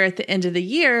every year at the end of the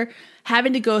year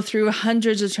having to go through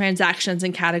hundreds of transactions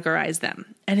and categorize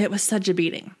them. And it was such a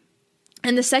beating.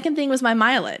 And the second thing was my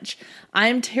mileage.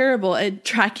 I'm terrible at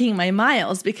tracking my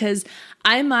miles because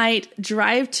I might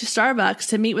drive to Starbucks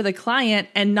to meet with a client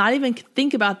and not even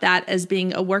think about that as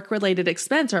being a work-related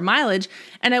expense or mileage,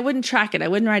 and I wouldn't track it. I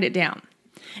wouldn't write it down.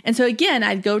 And so again,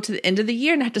 I'd go to the end of the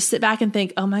year and have to sit back and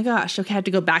think, oh my gosh, okay, I have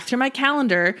to go back through my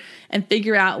calendar and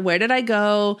figure out where did I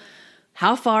go?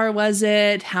 How far was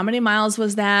it? How many miles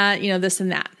was that? This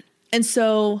and that. And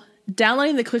so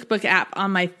downloading the QuickBooks app on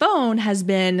my phone has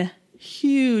been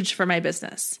huge for my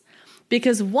business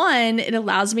because one, it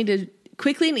allows me to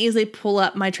quickly and easily pull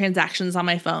up my transactions on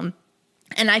my phone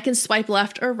and I can swipe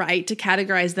left or right to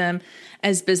categorize them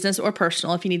as business or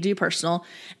personal if you need to do personal.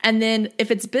 And then if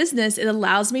it's business, it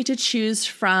allows me to choose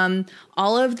from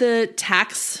all of the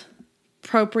tax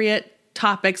appropriate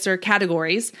topics or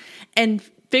categories and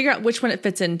figure out which one it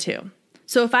fits into.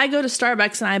 So if I go to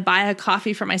Starbucks and I buy a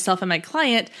coffee for myself and my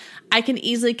client, I can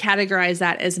easily categorize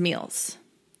that as meals.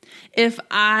 If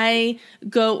I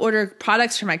go order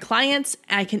products for my clients,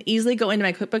 I can easily go into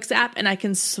my QuickBooks app and I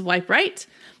can swipe right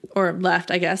or left,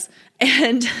 I guess,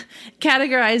 and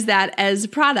categorize that as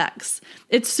products.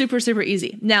 It's super, super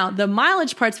easy. Now, the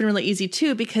mileage part's been really easy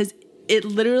too because it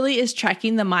literally is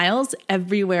tracking the miles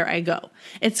everywhere I go.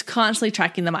 It's constantly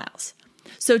tracking the miles.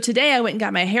 So today I went and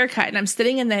got my hair cut and I'm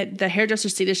sitting in the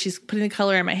hairdresser's seat as she's putting the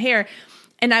color in my hair.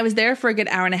 And I was there for a good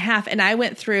hour and a half and I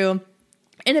went through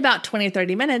in about 20 or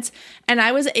 30 minutes, and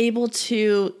I was able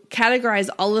to categorize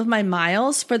all of my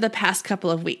miles for the past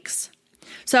couple of weeks.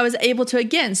 So I was able to,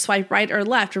 again, swipe right or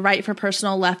left, right for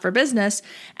personal, left for business,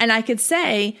 and I could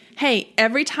say, hey,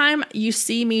 every time you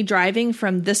see me driving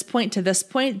from this point to this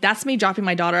point, that's me dropping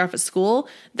my daughter off at school.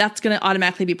 That's going to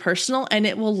automatically be personal, and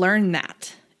it will learn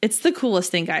that. It's the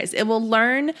coolest thing, guys. It will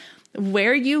learn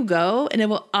where you go, and it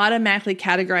will automatically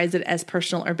categorize it as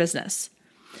personal or business.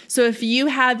 So if you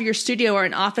have your studio or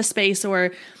an office space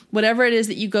or whatever it is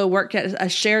that you go work at, a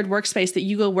shared workspace that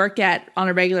you go work at on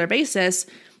a regular basis,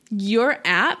 your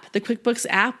app, the QuickBooks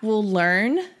app, will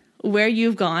learn where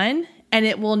you've gone and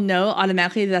it will know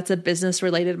automatically that's a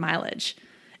business-related mileage.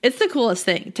 It's the coolest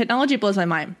thing. Technology blows my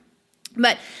mind.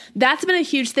 But that's been a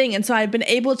huge thing. And so I've been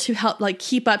able to help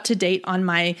keep up to date on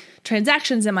my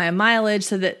transactions and my mileage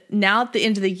so that now at the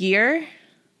end of the year,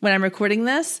 when I'm recording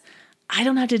this, I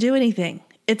don't have to do anything.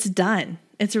 It's done.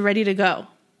 It's ready to go.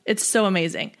 It's so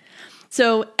amazing.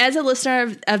 So as a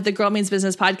listener of the Girl Means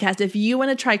Business podcast, if you want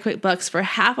to try QuickBooks for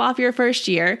half off your first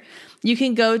year, you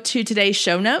can go to today's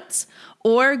show notes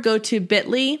or go to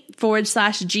bit.ly/GMB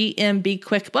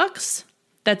QuickBooks.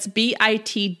 That's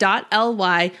bit.ly/GMB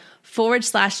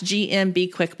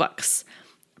QuickBooks.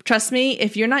 Trust me,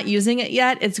 if you're not using it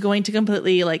yet, it's going to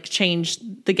completely change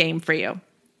the game for you.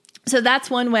 So that's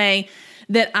one way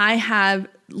that I have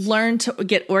learned to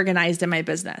get organized in my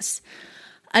business.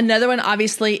 Another one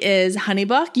obviously is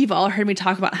HoneyBook. You've all heard me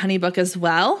talk about HoneyBook as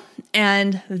well.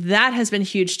 And that has been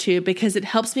huge too, because it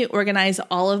helps me organize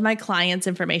all of my clients'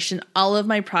 information, all of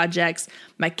my projects,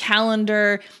 my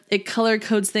calendar. It color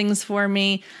codes things for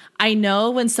me. I know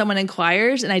when someone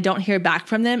inquires and I don't hear back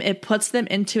from them, it puts them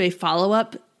into a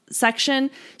follow-up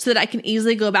section so that I can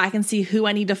easily go back and see who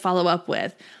I need to follow up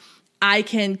with. I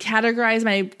can categorize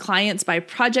my clients by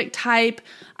project type.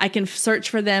 I can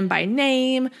search for them by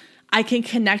name. I can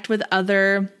connect with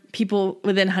other people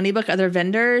within HoneyBook, other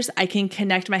vendors. I can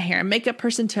connect my hair and makeup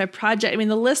person to a project. I mean,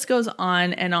 the list goes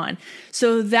on and on.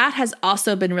 So that has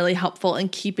also been really helpful in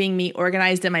keeping me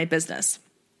organized in my business.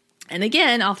 And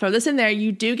again, I'll throw this in there.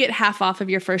 You do get half off of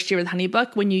your first year with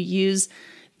HoneyBook when you use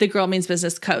the Girl Means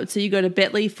Business code. So you go to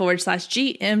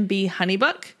bit.ly/GMB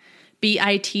HoneyBook,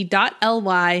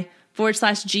 bit.ly/GMB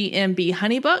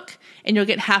HoneyBook, and you'll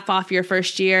get half off your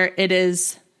first year. It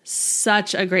is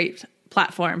such a great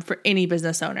platform for any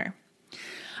business owner.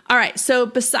 All right. So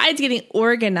besides getting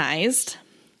organized,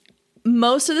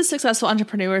 most of the successful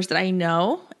entrepreneurs that I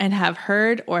know and have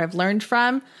heard or have learned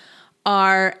from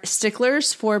are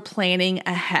sticklers for planning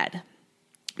ahead.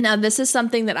 Now, this is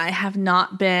something that I have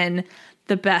not been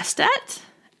the best at.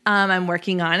 I'm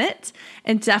working on it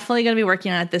and definitely going to be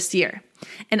working on it this year.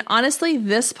 And honestly,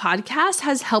 this podcast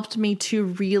has helped me to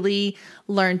really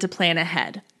learn to plan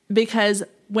ahead, because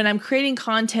when I'm creating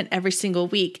content every single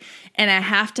week and I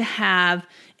have to have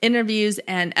interviews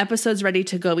and episodes ready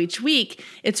to go each week,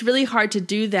 it's really hard to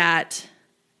do that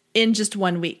in just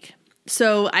 1 week.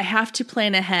 So I have to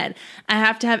plan ahead. I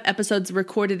have to have episodes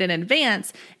recorded in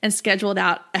advance and scheduled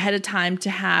out ahead of time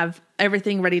to have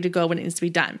everything ready to go when it needs to be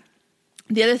done.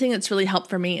 The other thing that's really helped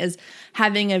for me is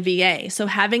having a VA. So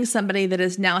having somebody that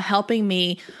is now helping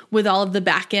me with all of the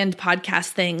back-end podcast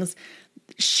things.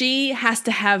 She has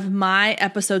to have my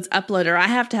episodes uploaded, or I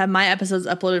have to have my episodes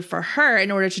uploaded for her in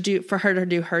order for her to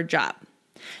do her job.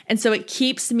 And so it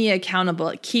keeps me accountable.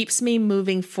 It keeps me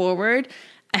moving forward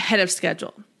ahead of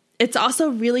schedule. It's also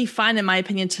really fun, in my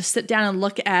opinion, to sit down and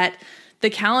look at the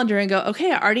calendar and go,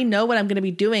 okay, I already know what I'm going to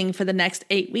be doing for the next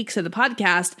 8 weeks of the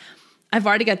podcast. I've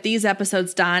already got these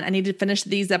episodes done. I need to finish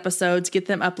these episodes, get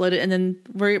them uploaded, and then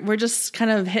we're just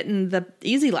kind of hitting the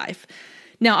easy life.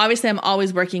 Now, obviously, I'm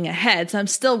always working ahead, so I'm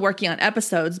still working on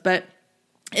episodes, but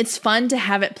it's fun to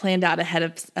have it planned out ahead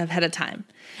of time.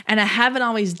 And I haven't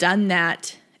always done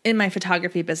that in my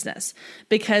photography business,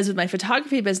 because with my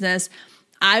photography business,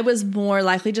 I was more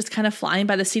likely just kind of flying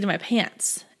by the seat of my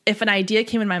pants. If an idea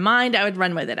came in my mind, I would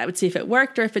run with it. I would see if it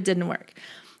worked or if it didn't work.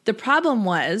 The problem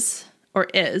was, or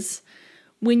is,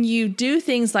 when you do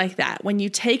things like that, when you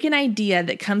take an idea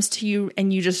that comes to you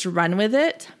and you just run with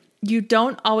it, you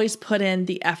don't always put in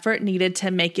the effort needed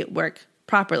to make it work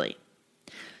properly.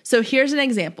 So here's an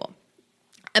example.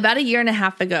 About 1.5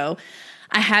 years ago,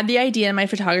 I had the idea in my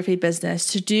photography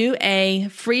business to do a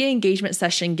free engagement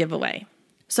session giveaway.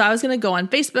 So I was going to go on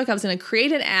Facebook, I was going to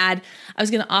create an ad, I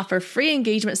was going to offer free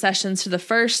engagement sessions to the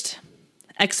first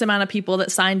X amount of people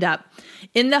that signed up,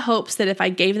 in the hopes that if I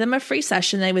gave them a free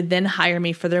session, they would then hire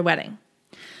me for their wedding.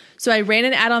 So I ran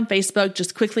an ad on Facebook,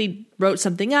 just quickly wrote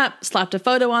something up, slapped a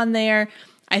photo on there.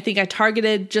 I think I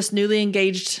targeted just newly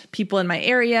engaged people in my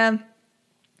area,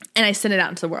 and I sent it out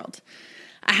into the world.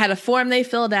 I had a form they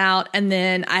filled out, and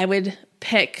then I would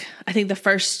pick, I think the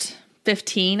first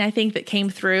 15, that came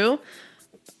through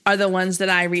are the ones that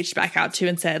I reached back out to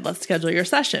and said, let's schedule your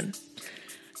session.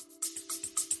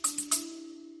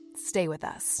 Stay with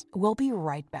us. We'll be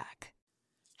right back.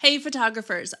 Hey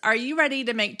photographers, are you ready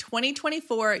to make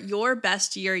 2024 your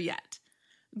best year yet?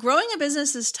 Growing a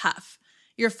business is tough.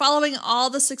 You're following all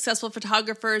the successful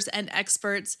photographers and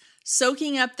experts,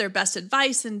 soaking up their best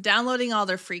advice and downloading all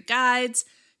their free guides,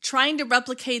 trying to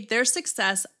replicate their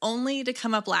success only to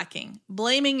come up lacking,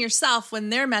 blaming yourself when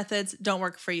their methods don't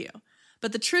work for you.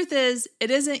 But the truth is,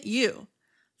 it isn't you.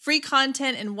 Free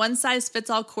content and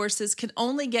one-size-fits-all courses can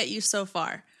only get you so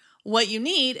far. What you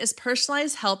need is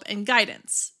personalized help and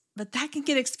guidance, but that can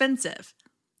get expensive.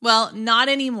 Well, not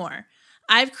anymore.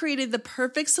 I've created the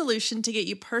perfect solution to get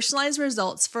you personalized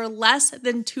results for less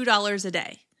than $2 a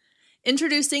day.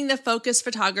 Introducing the Focus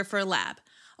Photographer Lab,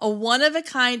 a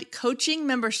one-of-a-kind coaching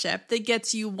membership that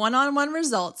gets you one-on-one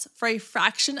results for a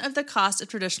fraction of the cost of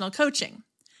traditional coaching.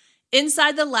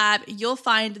 Inside the lab, you'll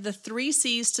find the 3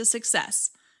 C's to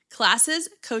success: classes,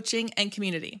 coaching, and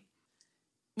community.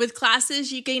 With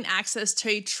classes, you gain access to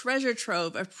a treasure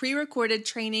trove of pre-recorded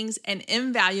trainings and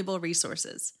invaluable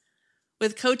resources.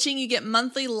 With coaching, you get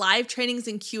monthly live trainings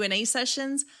and Q&A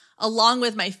sessions, along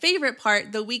with my favorite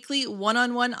part, the weekly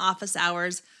one-on-one office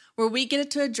hours, where we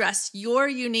get to address your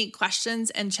unique questions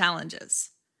and challenges.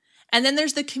 And then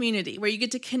there's the community, where you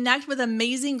get to connect with an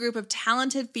amazing group of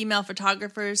talented female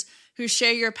photographers who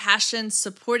share your passion,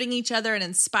 supporting each other and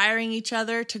inspiring each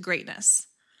other to greatness.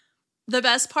 The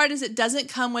best part is it doesn't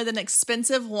come with an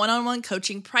expensive one-on-one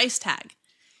coaching price tag.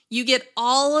 You get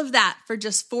all of that for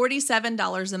just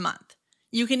 $47 a month.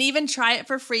 You can even try it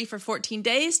for free for 14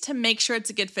 days to make sure it's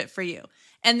a good fit for you.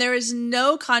 And there is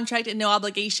no contract and no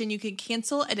obligation. You can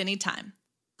cancel at any time.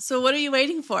 So what are you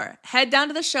waiting for? Head down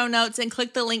to the show notes and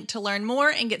click the link to learn more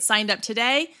and get signed up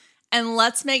today. And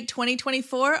let's make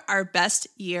 2024 our best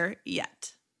year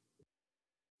yet.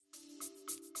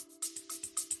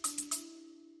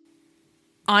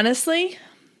 Honestly,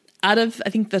 out of, I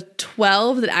think, the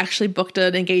 12 that actually booked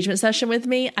an engagement session with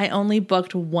me, I only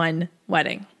booked one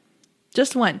wedding.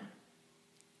 Just one.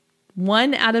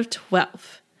 1 out of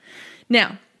 12.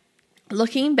 Now,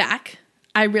 looking back,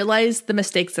 I realized the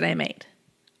mistakes that I made.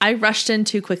 I rushed in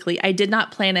too quickly. I did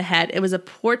not plan ahead. It was a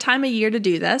poor time of year to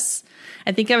do this.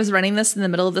 I think I was running this in the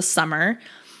middle of the summer,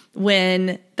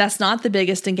 when that's not the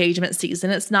biggest engagement season.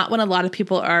 It's not when a lot of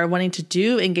people are wanting to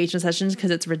do engagement sessions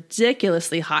because it's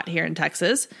ridiculously hot here in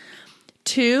Texas.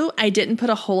 2, I didn't put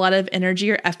a whole lot of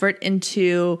energy or effort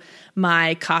into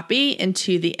my copy,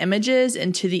 into the images,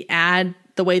 into the ad,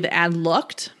 the way the ad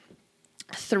looked.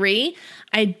 3,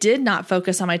 I did not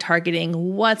focus on my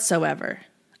targeting whatsoever.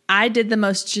 I did the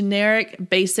most generic,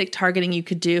 basic targeting you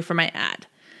could do for my ad.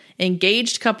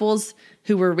 Engaged couples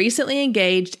who were recently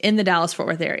engaged in the Dallas-Fort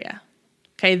Worth area.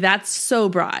 Okay, that's so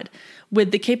broad.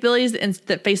 With the capabilities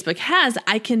that Facebook has,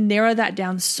 I can narrow that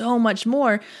down so much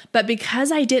more. But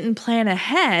because I didn't plan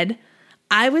ahead,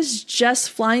 I was just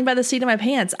flying by the seat of my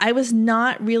pants. I was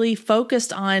not really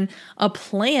focused on a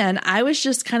plan. I was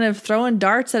just kind of throwing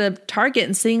darts at a target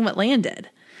and seeing what landed.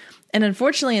 And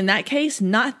unfortunately, in that case,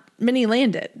 not many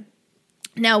landed.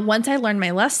 Now, once I learned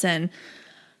my lesson,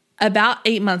 about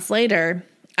 8 months later,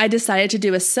 I decided to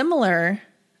do a similar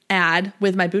ad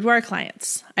with my boudoir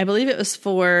clients. I believe it was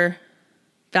for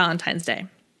Valentine's Day.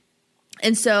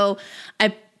 And so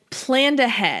I planned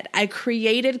ahead. I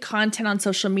created content on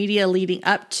social media leading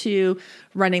up to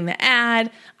running the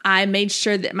ad. I made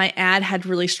sure that my ad had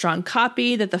really strong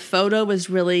copy, that the photo was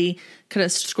really kind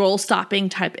of scroll stopping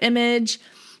type image.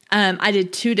 I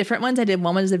did 2 different ones. I did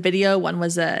one was a video, one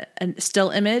was a still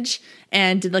image,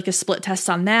 and did like a split test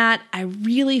on that. I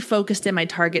really focused in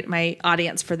my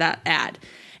audience for that ad.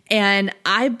 And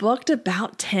I booked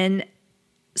about 10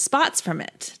 spots from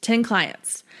it, 10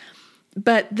 clients.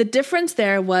 But the difference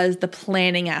there was the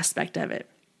planning aspect of it.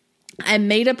 I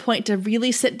made a point to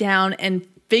really sit down and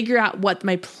figure out what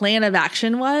my plan of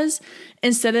action was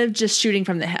instead of just shooting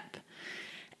from the hip.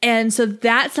 And so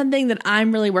that's something that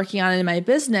I'm really working on in my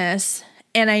business.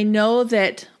 And I know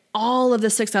that all of the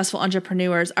successful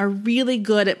entrepreneurs are really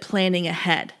good at planning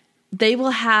ahead. They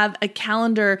will have a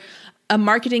calendar, a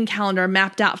marketing calendar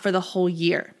mapped out for the whole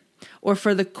year or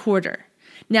for the quarter.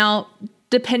 Now,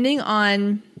 depending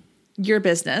on your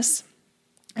business,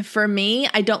 for me,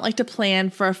 I don't like to plan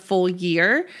for a full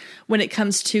year when it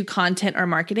comes to content or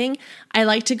marketing. I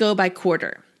like to go by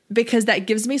quarter, because that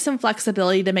gives me some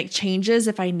flexibility to make changes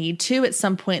if I need to at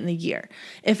some point in the year.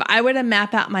 If I were to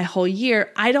map out my whole year,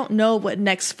 I don't know what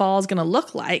next fall is going to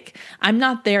look like. I'm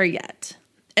not there yet.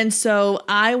 And so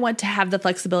I want to have the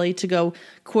flexibility to go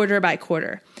quarter by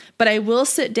quarter. But I will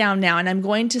sit down now, and I'm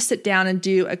going to sit down and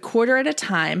do a quarter at a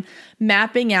time,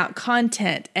 mapping out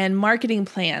content and marketing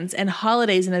plans and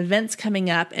holidays and events coming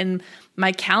up and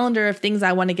my calendar of things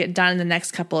I want to get done in the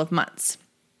next couple of months.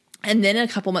 And then in a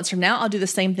couple months from now, I'll do the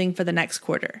same thing for the next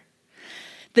quarter.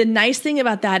 The nice thing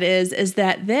about that is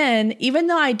that then, even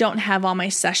though I don't have all my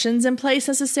sessions in place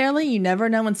necessarily, you never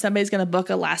know when somebody's going to book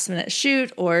a last minute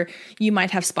shoot, or you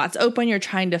might have spots open you're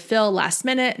trying to fill last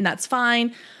minute, and that's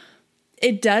fine.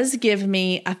 It does give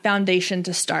me a foundation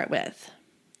to start with.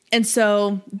 And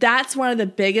so that's one of the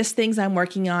biggest things I'm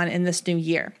working on in this new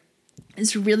year,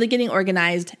 is really getting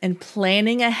organized and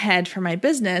planning ahead for my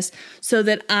business so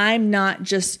that I'm not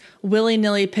just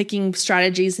willy-nilly picking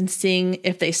strategies and seeing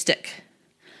if they stick.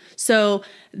 So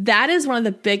that is one of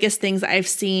the biggest things I've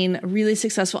seen really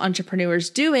successful entrepreneurs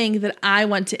doing that I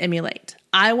want to emulate.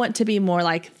 I want to be more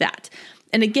like that.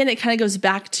 And again, it kind of goes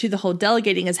back to the whole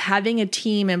delegating, is having a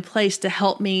team in place to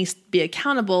help me be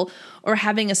accountable, or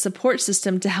having a support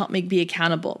system to help me be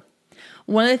accountable.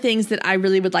 One of the things that I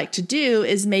really would like to do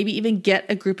is maybe even get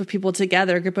a group of people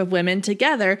together, a group of women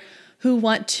together who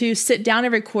want to sit down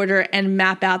every quarter and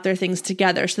map out their things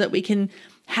together so that we can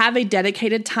have a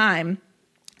dedicated time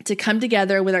to come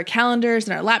together with our calendars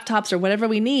and our laptops or whatever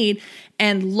we need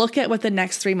and look at what the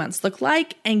next 3 months look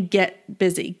like and get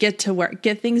busy, get to work,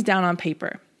 get things down on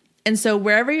paper. And so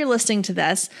wherever you're listening to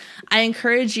this, I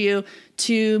encourage you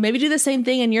to maybe do the same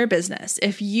thing in your business.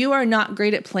 If you are not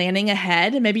great at planning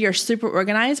ahead, maybe you're super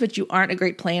organized, but you aren't a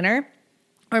great planner,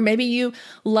 or maybe you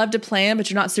love to plan, but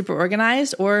you're not super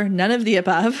organized, or none of the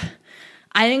above,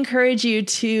 I encourage you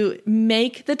to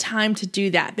make the time to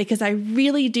do that, because I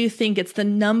really do think it's the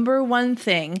number one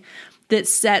thing that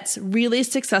sets really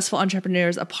successful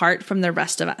entrepreneurs apart from the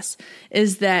rest of us,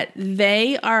 is that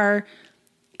they are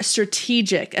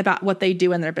strategic about what they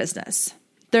do in their business.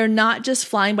 They're not just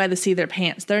flying by the seat of their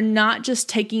pants. They're not just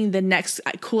taking the next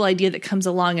cool idea that comes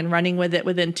along and running with it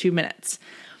within 2 minutes.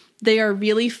 They are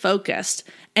really focused,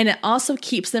 and it also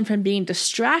keeps them from being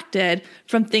distracted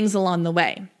from things along the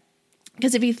way.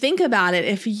 Because if you think about it,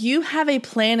 if you have a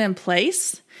plan in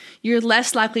place, you're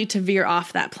less likely to veer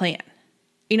off that plan.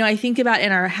 You know, I think about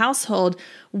in our household,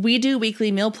 we do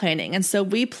weekly meal planning. And so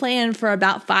we plan for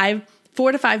about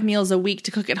 4 to 5 meals a week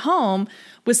to cook at home,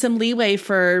 with some leeway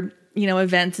for,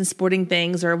 events and sporting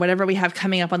things or whatever we have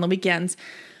coming up on the weekends.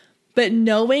 But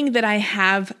knowing that I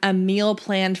have a meal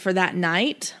planned for that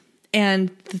night and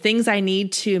the things I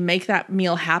need to make that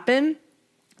meal happen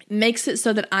makes it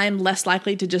so that I'm less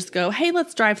likely to just go, hey,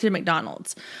 let's drive through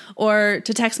McDonald's, or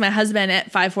to text my husband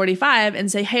at 5:45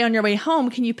 and say, hey, on your way home,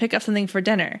 can you pick up something for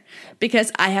dinner?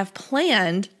 Because I have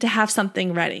planned to have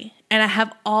something ready and I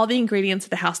have all the ingredients of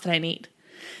the house that I need.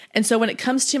 And so when it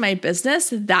comes to my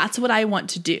business, that's what I want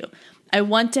to do. I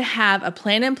want to have a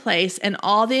plan in place and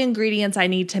all the ingredients I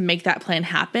need to make that plan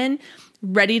happen,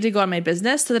 ready to go on my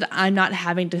business so that I'm not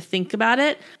having to think about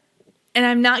it. And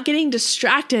I'm not getting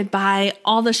distracted by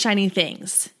all the shiny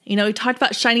things. We talked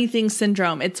about shiny things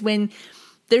syndrome. It's when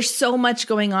there's so much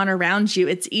going on around you.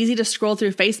 It's easy to scroll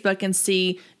through Facebook and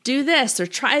see, do this or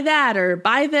try that or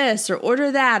buy this or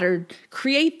order that or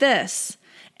create this.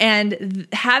 And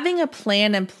having a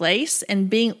plan in place and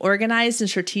being organized and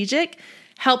strategic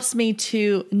helps me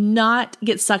to not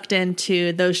get sucked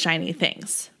into those shiny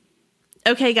things.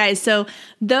 Okay, guys, so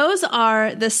those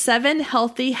are the 7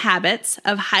 healthy habits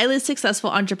of highly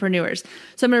successful entrepreneurs.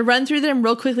 So I'm going to run through them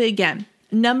real quickly again.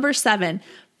 Number 7,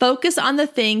 focus on the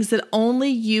things that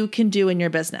only you can do in your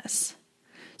business.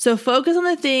 So focus on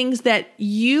the things that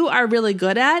you are really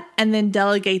good at and then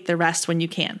delegate the rest when you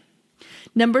can.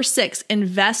 Number 6,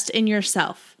 invest in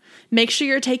yourself. Make sure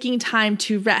you're taking time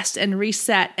to rest and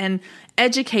reset and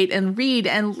educate and read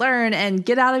and learn and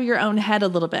get out of your own head a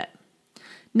little bit.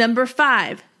 Number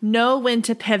 5, know when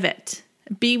to pivot.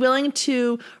 Be willing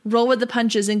to roll with the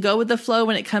punches and go with the flow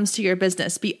when it comes to your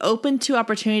business. Be open to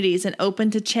opportunities and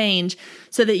open to change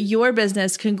so that your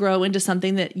business can grow into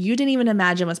something that you didn't even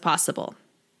imagine was possible.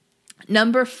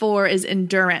 Number 4 is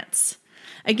endurance.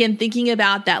 Again, thinking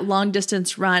about that long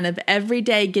distance run of every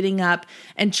day getting up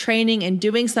and training and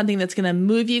doing something that's going to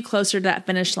move you closer to that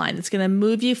finish line. That's going to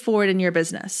move you forward in your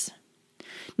business.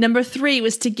 Number 3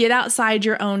 was to get outside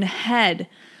your own head.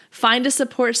 Find a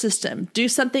support system. Do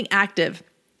something active.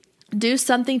 Do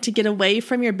something to get away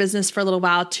from your business for a little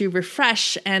while to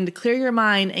refresh and clear your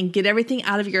mind and get everything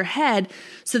out of your head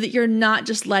so that you're not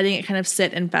just letting it kind of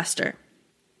sit and fester.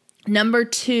 Number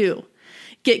 2,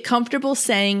 get comfortable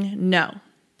saying no.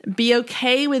 Be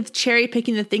okay with cherry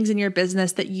picking the things in your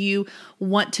business that you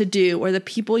want to do or the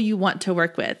people you want to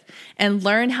work with, and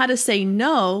learn how to say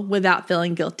no without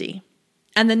feeling guilty.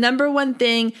 And the number 1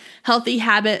 thing, healthy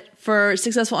habit for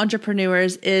successful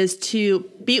entrepreneurs is to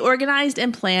be organized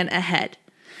and plan ahead.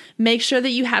 Make sure that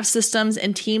you have systems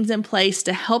and teams in place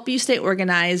to help you stay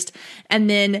organized, and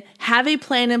then have a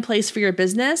plan in place for your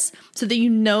business so that you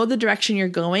know the direction you're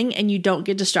going and you don't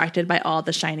get distracted by all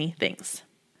the shiny things.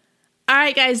 All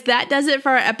right, guys, that does it for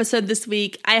our episode this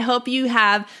week. I hope you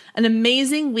have an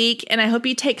amazing week, and I hope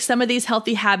you take some of these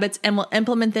healthy habits and will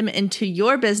implement them into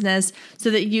your business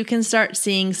so that you can start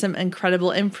seeing some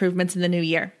incredible improvements in the new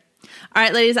year. All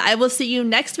right, ladies, I will see you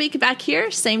next week back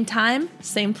here, same time,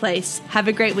 same place. Have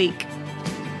a great week.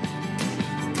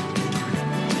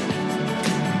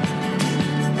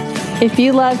 If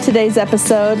you loved today's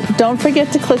episode, don't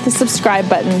forget to click the subscribe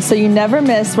button so you never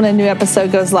miss when a new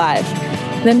episode goes live.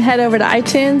 Then head over to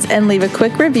iTunes and leave a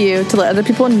quick review to let other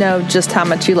people know just how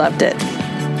much you loved it.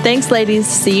 Thanks, ladies.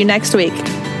 See you next week.